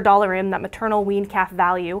like our $M, that maternal weaned calf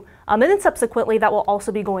value. And then subsequently, that will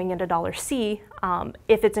also be going into $C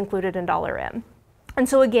if it's included in $M. And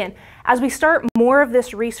so again, as we start more of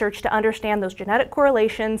this research to understand those genetic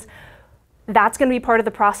correlations, that's going to be part of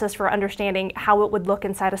the process for understanding how it would look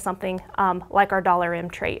inside of something like our $M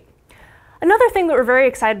trait. Another thing that we're very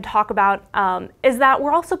excited to talk about is that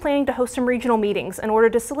we're also planning to host some regional meetings in order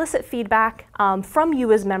to solicit feedback from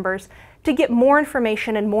you as members to get more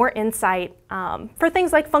information and more insight for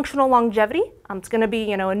things like functional longevity. It's going to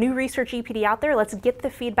be, a new research EPD out there. Let's get the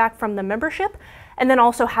feedback from the membership, and then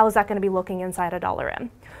also how is that going to be looking inside a $M.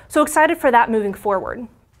 So excited for that moving forward.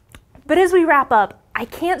 But as we wrap up, I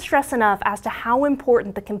can't stress enough as to how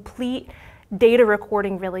important the complete data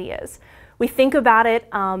recording really is. We think about it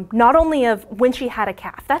not only of when she had a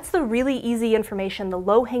calf. That's the really easy information, the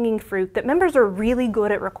low-hanging fruit that members are really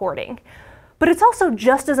good at recording. But it's also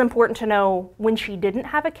just as important to know when she didn't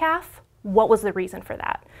have a calf, what was the reason for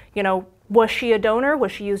that? Was she a donor?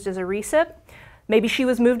 Was she used as a recip? Maybe she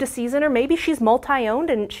was moved a season, or maybe she's multi-owned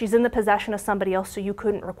and she's in the possession of somebody else, so you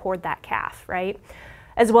couldn't record that calf, right?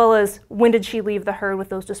 As well as when did she leave the herd with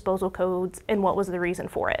those disposal codes and what was the reason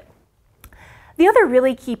for it? The other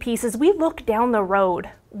really key piece is we look down the road.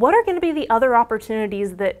 What are going to be the other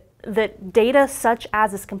opportunities that data such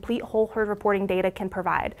as this complete whole herd reporting data can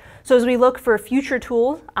provide? So as we look for future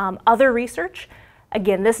tools, other research,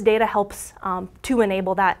 again, this data helps to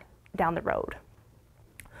enable that down the road.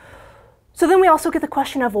 So then we also get the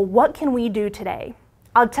question of, well, what can we do today?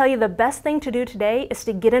 I'll tell you the best thing to do today is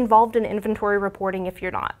to get involved in inventory reporting if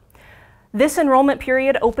you're not. This enrollment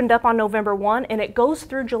period opened up on November 1 and it goes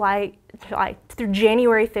through through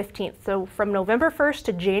January 15th. So from November 1st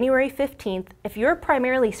to January 15th, if you're a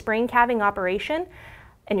primarily spring calving operation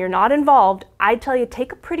and you're not involved, I'd tell you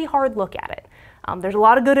take a pretty hard look at it. There's a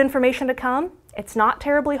lot of good information to come. It's not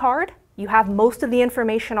terribly hard. You have most of the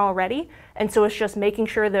information already, and so it's just making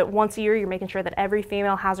sure that once a year you're making sure that every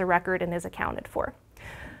female has a record and is accounted for.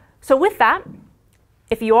 So with that,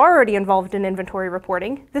 if you are already involved in inventory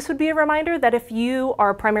reporting, this would be a reminder that if you are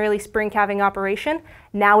a primarily spring calving operation,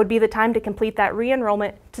 now would be the time to complete that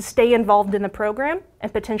re-enrollment to stay involved in the program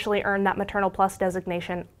and potentially earn that Maternal Plus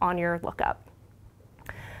designation on your lookup.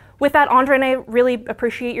 With that, André and I really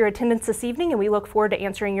appreciate your attendance this evening, and we look forward to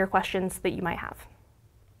answering your questions that you might have.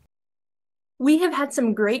 We have had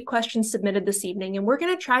some great questions submitted this evening, and we're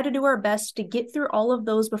going to try to do our best to get through all of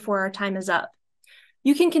those before our time is up.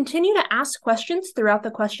 You can continue to ask questions throughout the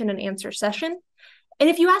question and answer session. And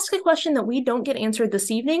if you ask a question that we don't get answered this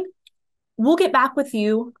evening, we'll get back with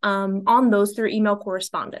you on those through email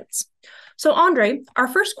correspondence. So André, our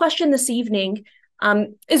first question this evening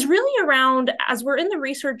is really around, as we're in the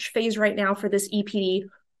research phase right now for this EPD,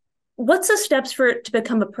 what's the steps for it to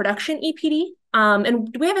become a production EPD?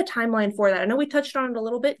 And do we have a timeline for that? I know we touched on it a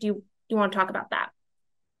little bit. Do you want to talk about that?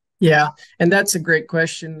 Yeah, and that's a great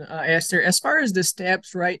question, Esther. As far as the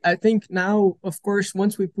steps, right, I think now, of course,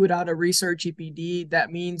 once we put out a research EPD,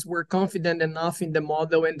 that means we're confident enough in the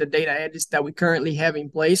model and the data edits that we currently have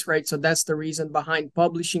in place, right? So that's the reason behind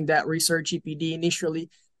publishing that research EPD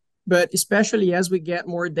initially. But especially as we get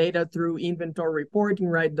more data through inventory reporting,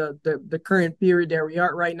 right, the current period that we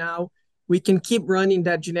are right now, we can keep running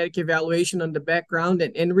that genetic evaluation on the background,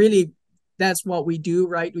 and really that's what we do,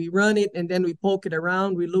 right? We run it and then we poke it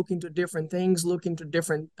around. We look into different things, look into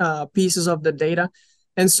different pieces of the data.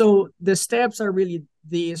 And so the steps are really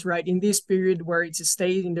these, right? In this period where it's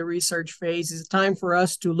stayed in the research phase, it's time for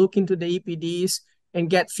us to look into the EPDs and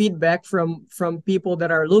get feedback from people that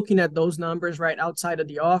are looking at those numbers right outside of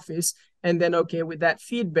the office. And then, okay, with that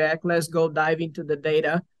feedback, let's go dive into the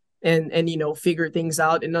data and figure things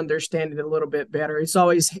out and understand it a little bit better. It's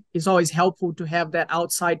always helpful to have that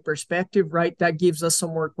outside perspective, right? That gives us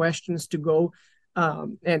some more questions to go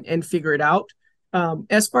and figure it out.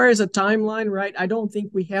 As far as a timeline, right, I don't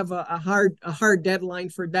think we have a hard deadline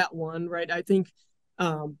for that one, right? I think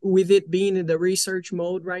with it being in the research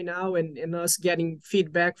mode right now and us getting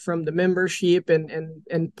feedback from the membership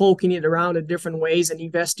and poking it around in different ways and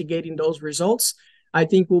investigating those results, I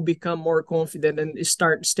think we'll become more confident and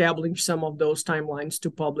start establishing some of those timelines to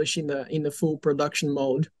publish in the full production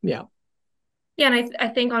mode. Yeah. Yeah, and I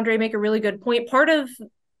think André make a really good point. Part of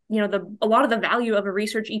a lot of the value of a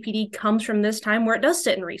research EPD comes from this time where it does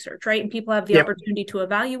sit in research, right? And people have the opportunity to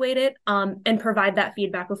evaluate it and provide that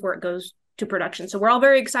feedback before it goes to production. So we're all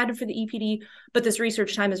very excited for the EPD, but this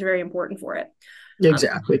research time is very important for it.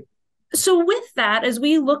 Exactly. So with that, as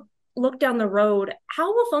we look down the road,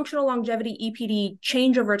 how will functional longevity EPD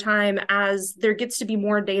change over time as there gets to be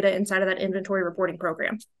more data inside of that inventory reporting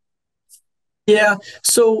program? Yeah,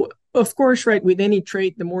 so of course, right, with any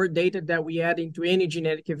trait, the more data that we add into any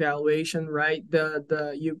genetic evaluation, right,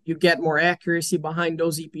 you get more accuracy behind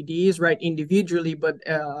those EPDs, right, individually, but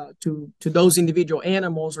to those individual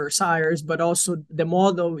animals or sires, but also the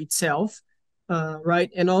model itself, right?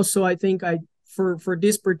 And also, I think for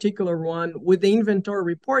this particular one, with the inventory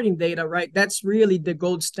reporting data, right, that's really the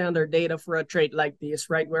gold standard data for a trait like this,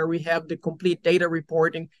 right, where we have the complete data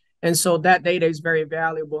reporting. And so that data is very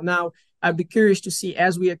valuable. Now, I'd be curious to see,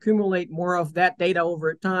 as we accumulate more of that data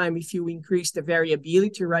over time, if you increase the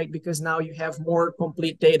variability, right, because now you have more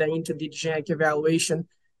complete data into the genetic evaluation.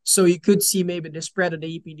 So you could see maybe the spread of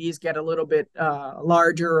the EPDs get a little bit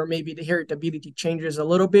larger, or maybe the heritability changes a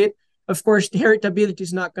little bit. Of course, the heritability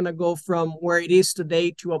is not going to go from where it is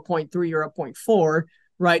today to a 0.3 or a 0.4,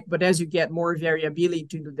 right? But as you get more variability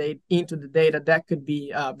into the data, that could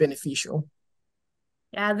be beneficial.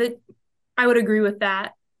 Yeah, I would agree with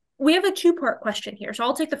that. We have a two-part question here. So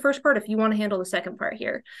I'll take the first part if you want to handle the second part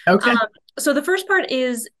here. Okay. So the first part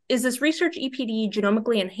is this research EPD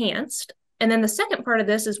genomically enhanced? And then the second part of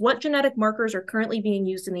this is, what genetic markers are currently being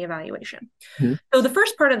used in the evaluation? Mm-hmm. So the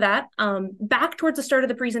first part of that, back towards the start of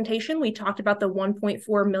the presentation, we talked about the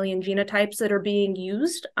 1.4 million genotypes that are being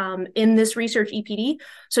used in this research EPD.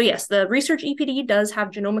 So yes, the research EPD does have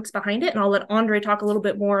genomics behind it, and I'll let André talk a little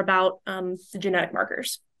bit more about the genetic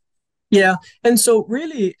markers. Yeah, and so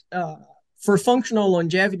really, for functional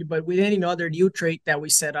longevity, but with any other new trait that we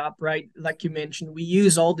set up, right, like you mentioned, we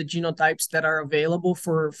use all the genotypes that are available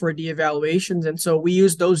for the evaluations. And so we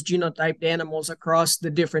use those genotyped animals across the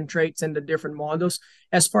different traits and the different models.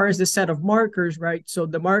 As far as the set of markers, right, so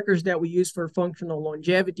the markers that we use for functional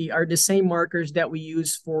longevity are the same markers that we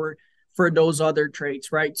use for those other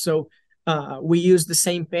traits, right? So we use the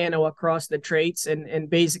same panel across the traits and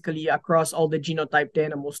basically across all the genotyped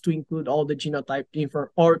animals to include all the genotyped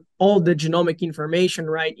or all the genomic information,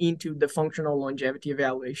 right, into the functional longevity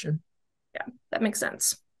evaluation. Yeah, that makes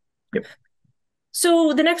sense. Yep.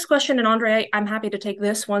 So the next question, and André, I'm happy to take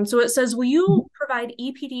this one. So it says, will you provide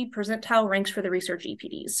EPD percentile ranks for the research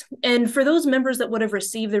EPDs? And for those members that would have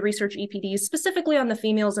received the research EPDs, specifically on the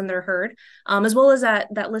females in their herd, as well as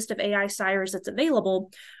that list of AI sires that's available,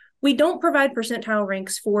 we don't provide percentile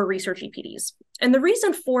ranks for research EPDs. And the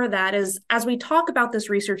reason for that is, as we talk about this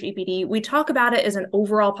research EPD, we talk about it as an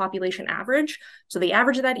overall population average. So the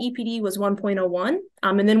average of that EPD was 1.01,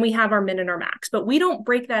 and then we have our min and our max. But we don't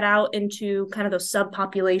break that out into kind of those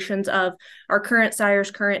subpopulations of our current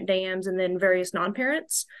sires, current dams, and then various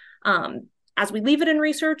non-parents. As we leave it in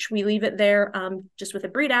research, we leave it there just with a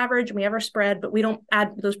breed average, and we have our spread, but we don't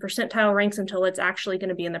add those percentile ranks until it's actually going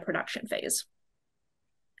to be in the production phase.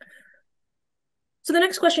 So the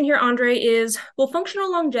next question here, André, is, will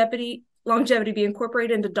functional longevity be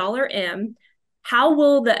incorporated into $M? How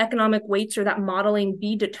will the economic weights or that modeling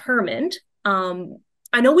be determined?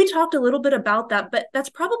 I know we talked a little bit about that, but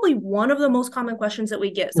that's probably one of the most common questions that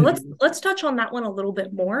we get. So let's touch on that one a little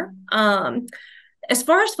bit more. As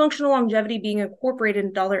far as functional longevity being incorporated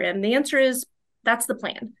in $M, the answer is that's the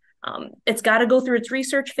plan. It's got to go through its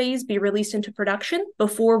research phase, be released into production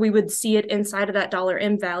before we would see it inside of that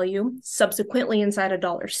 $M value, subsequently inside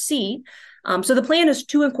a $C. So the plan is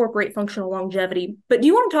to incorporate functional longevity. But do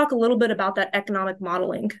you want to talk a little bit about that economic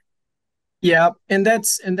modeling? Yeah, and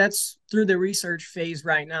that's through the research phase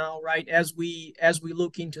right now, right? As we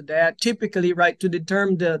look into that, typically, right, to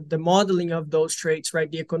determine the modeling of those traits,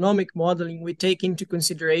 right, the economic modeling, we take into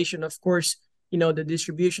consideration, of course, the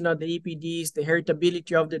distribution of the EPDs, the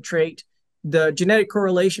heritability of the trait, the genetic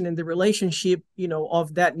correlation and the relationship,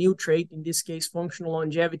 of that new trait, in this case, functional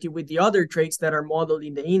longevity, with the other traits that are modeled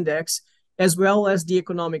in the index, as well as the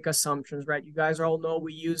economic assumptions, right? You guys all know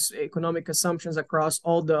we use economic assumptions across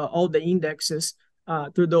all the indexes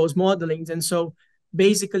through those modelings. And so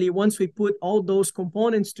basically, once we put all those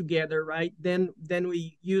components together, right, then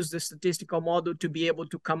we use the statistical model to be able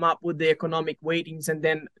to come up with the economic weightings and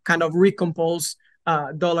then kind of recompose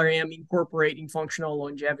 $M, incorporating functional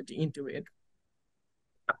longevity into it.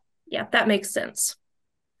 Yeah, that makes sense.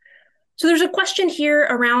 So there's a question here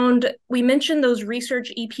around, we mentioned those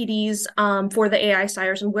research EPDs for the AI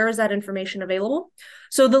sires, and where is that information available?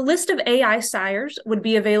 So the list of AI sires would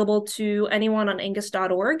be available to anyone on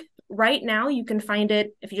angus.org. Right now, you can find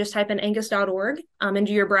it if you just type in angus.org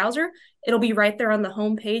into your browser. It'll be right there on the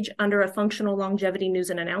homepage under a functional longevity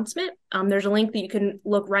news and announcement. There's a link that you can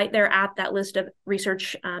look right there at that list of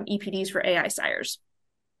research EPDs for AI sires.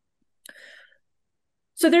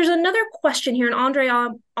 So there's another question here, and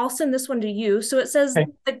André, I'll send this one to you. So it says,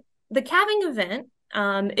 okay, the calving event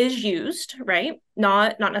is used, right?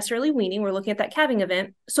 Not necessarily weaning. We're looking at that calving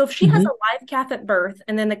event. So if she has a live calf at birth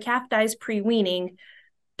and then the calf dies pre-weaning,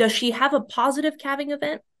 does she have a positive calving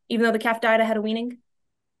event, even though the calf died ahead of weaning?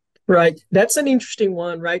 Right. That's an interesting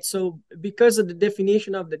one, right? So because of the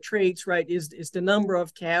definition of the traits, right, is the number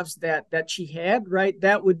of calves that she had, right?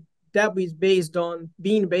 That was based on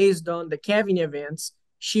the calving events.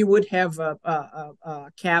 she would have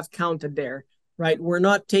a calf counted there, right? We're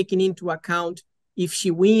not taking into account if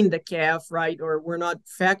she weaned the calf, right? Or we're not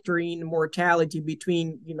factoring mortality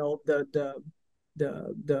between, you know, the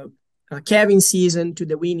calving season to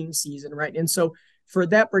the weaning season, right? And so for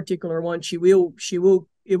that particular one,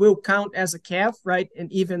 it will count as a calf, right?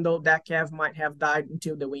 And even though that calf might have died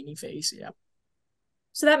until the weaning phase, yeah.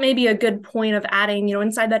 So that may be a good point of adding, you know,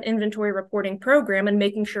 inside that inventory reporting program and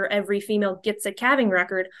making sure every female gets a calving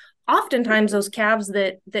record. Oftentimes those calves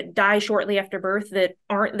that die shortly after birth that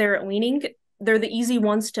aren't there at weaning, they're the easy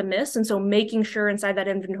ones to miss. And so making sure inside that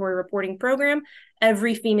inventory reporting program,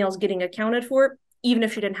 every female's getting accounted for, even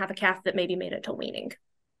if she didn't have a calf that maybe made it to weaning.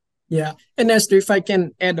 Yeah. And Esther, if I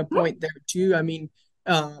can add a point there too, I mean,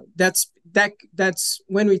 that's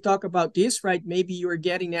when we talk about this, right? Maybe you're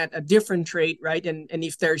getting at a different trait, right? And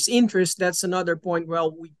if there's interest, that's another point.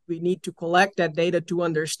 Well, we need to collect that data to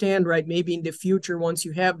understand, right? Maybe in the future, once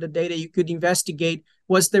you have the data, you could investigate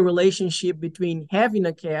what's the relationship between having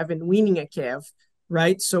a calf and weaning a calf,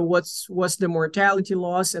 right? So what's the mortality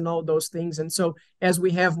loss and all those things. And so as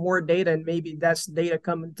we have more data, and maybe that's data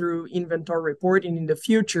coming through inventory reporting in the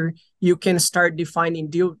future, you can start defining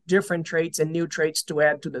different traits and new traits to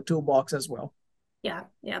add to the toolbox as well. Yeah,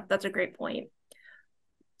 that's a great point.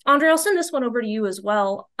 André, I'll send this one over to you as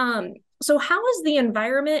well. So how is the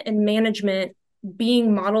environment and management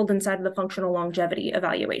being modeled inside of the functional longevity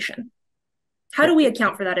evaluation? How do we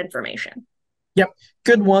account for that information? Yep,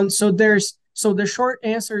 good one. So the short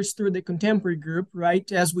answer is through the contemporary group, right?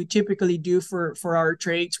 As we typically do for our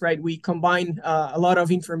traits, right? We combine a lot of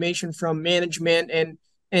information from management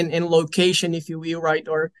and location, if you will, right?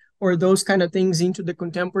 Or those kind of things into the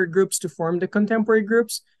contemporary groups to form the contemporary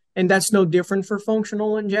groups. And that's no different for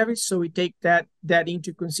functional longevity. So we take that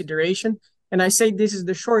into consideration. And I say this is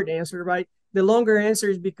the short answer, right? The longer answer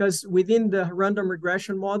is because within the random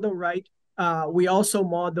regression model, right? We also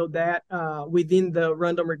model that within the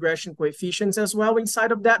random regression coefficients as well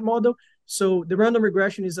inside of that model. So the random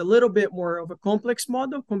regression is a little bit more of a complex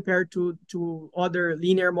model compared to other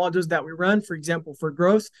linear models that we run, for example, for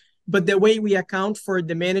growth. But the way we account for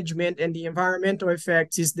the management and the environmental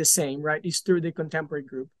effects is the same, right? It's through the contemporary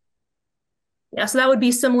group. Yeah, so that would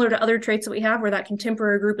be similar to other traits that we have where that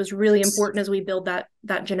contemporary group is really important as we build that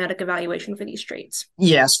genetic evaluation for these traits.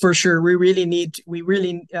 Yes, for sure. We really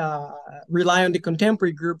rely on the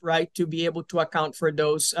contemporary group, right, to be able to account for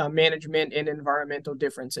those management and environmental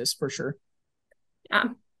differences, for sure. Yeah.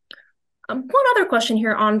 One other question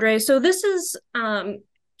here, André. So this is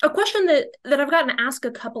a question that I've gotten asked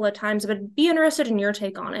a couple of times, but I'd be interested in your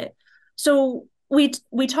take on it. So we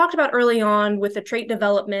talked about early on with the trait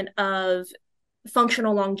development of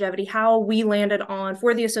functional longevity, how we landed on,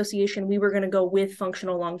 for the association, we were going to go with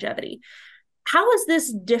functional longevity. How is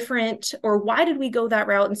this different, or why did we go that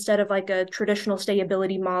route instead of like a traditional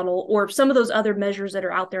stayability model or some of those other measures that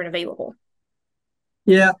are out there and available?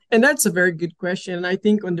 Yeah, and that's a very good question. And I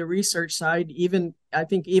think on the research side, even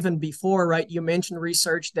before, right, you mentioned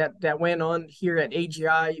research that went on here at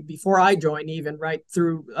AGI before I joined even, right,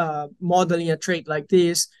 through modeling a trait like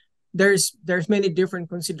this. There's many different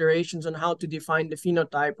considerations on how to define the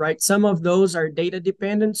phenotype, right? Some of those are data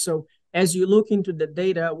dependent. So as you look into the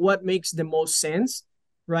data, what makes the most sense,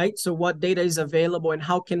 right? So what data is available and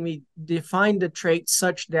how can we define the trait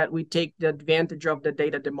such that we take the advantage of the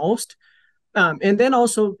data the most? And then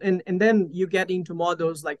also, and then you get into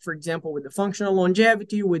models like, for example, with the functional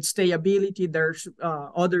longevity, with stayability, there's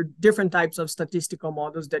other different types of statistical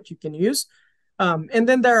models that you can use. And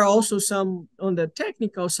then there are also some on the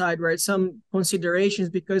technical side, right, some considerations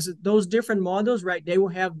because those different models, right, they will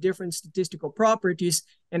have different statistical properties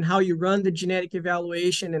and how you run the genetic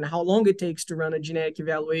evaluation and how long it takes to run a genetic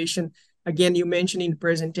evaluation. Again, you mentioned in the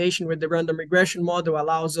presentation with the random regression model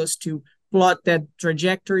allows us to plot that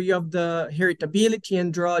trajectory of the heritability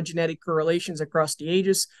and draw genetic correlations across the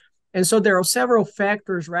ages. And so there are several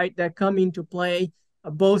factors, right, that come into play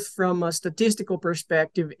both from a statistical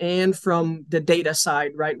perspective and from the data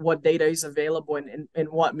side, right? What data is available and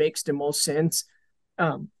what makes the most sense.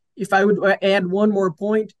 If I would add one more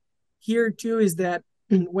point here too, is that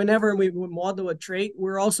whenever we model a trait,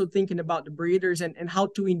 we're also thinking about the breeders and how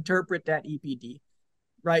to interpret that EPD,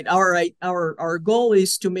 right? Our goal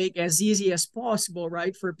is to make as easy as possible,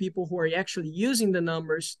 right? For people who are actually using the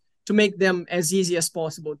numbers to make them as easy as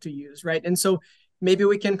possible to use, right? And so maybe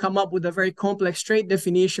we can come up with a very complex trait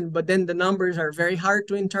definition, but then the numbers are very hard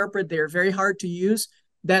to interpret. They're very hard to use.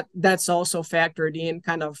 That's also factored in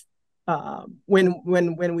kind of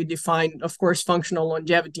when we define, of course, functional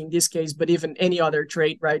longevity in this case, but even any other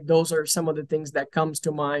trait, right? Those are some of the things that comes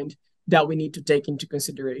to mind that we need to take into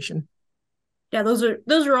consideration. Yeah, those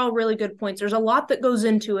are all really good points. There's a lot that goes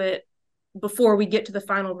into it before we get to the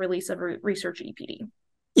final release of research EPD.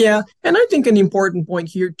 Yeah, and I think an important point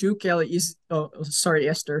here too, Kelly, is sorry,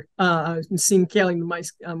 Esther. I'm seeing Kelly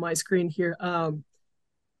on my screen here. An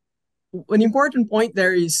important point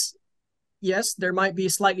there is, yes, there might be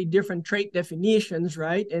slightly different trait definitions,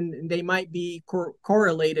 right? And they might be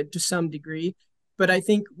correlated to some degree. But I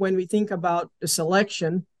think when we think about the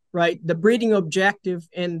selection, right, the breeding objective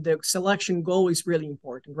and the selection goal is really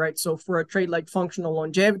important, right? So for a trait like functional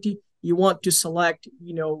longevity, you want to select,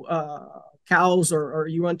 cows, or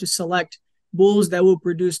you want to select bulls that will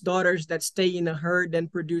produce daughters that stay in a herd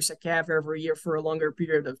and produce a calf every year for a longer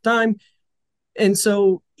period of time. And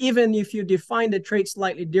so even if you define the trait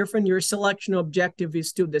slightly different, your selection objective is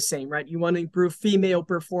still the same, right? You want to improve female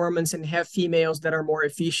performance and have females that are more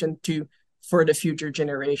efficient for the future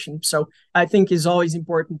generation. So I think it's always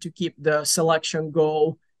important to keep the selection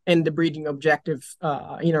goal and the breeding objective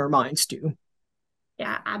in our minds too.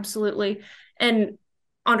 Yeah, absolutely. And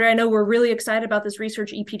André, I know we're really excited about this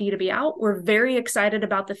research EPD to be out. We're very excited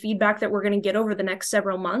about the feedback that we're going to get over the next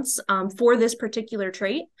several months for this particular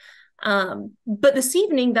trait. But this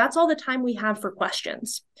evening, that's all the time we have for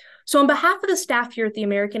questions. So on behalf of the staff here at the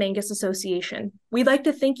American Angus Association, we'd like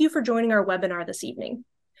to thank you for joining our webinar this evening.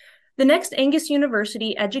 The next Angus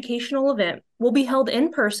University educational event will be held in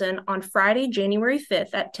person on Friday, January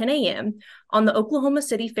 5th at 10 a.m. on the Oklahoma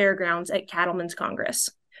City Fairgrounds at Cattlemen's Congress.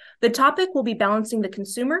 The topic will be balancing the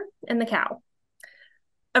consumer and the cow.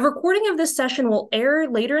 A recording of this session will air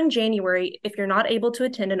later in January if you're not able to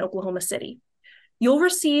attend in Oklahoma City. You'll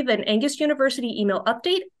receive an Angus University email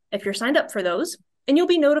update if you're signed up for those, and you'll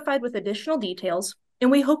be notified with additional details,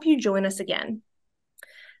 and we hope you join us again.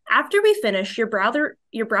 After we finish, your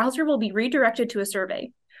browser will be redirected to a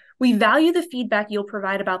survey. We value the feedback you'll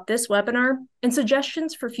provide about this webinar and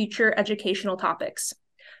suggestions for future educational topics.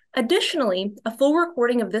 Additionally, a full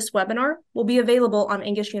recording of this webinar will be available on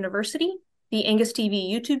Angus University, the Angus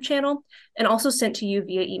TV YouTube channel, and also sent to you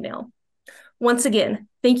via email. Once again,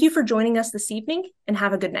 thank you for joining us this evening, and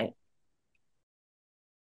have a good night.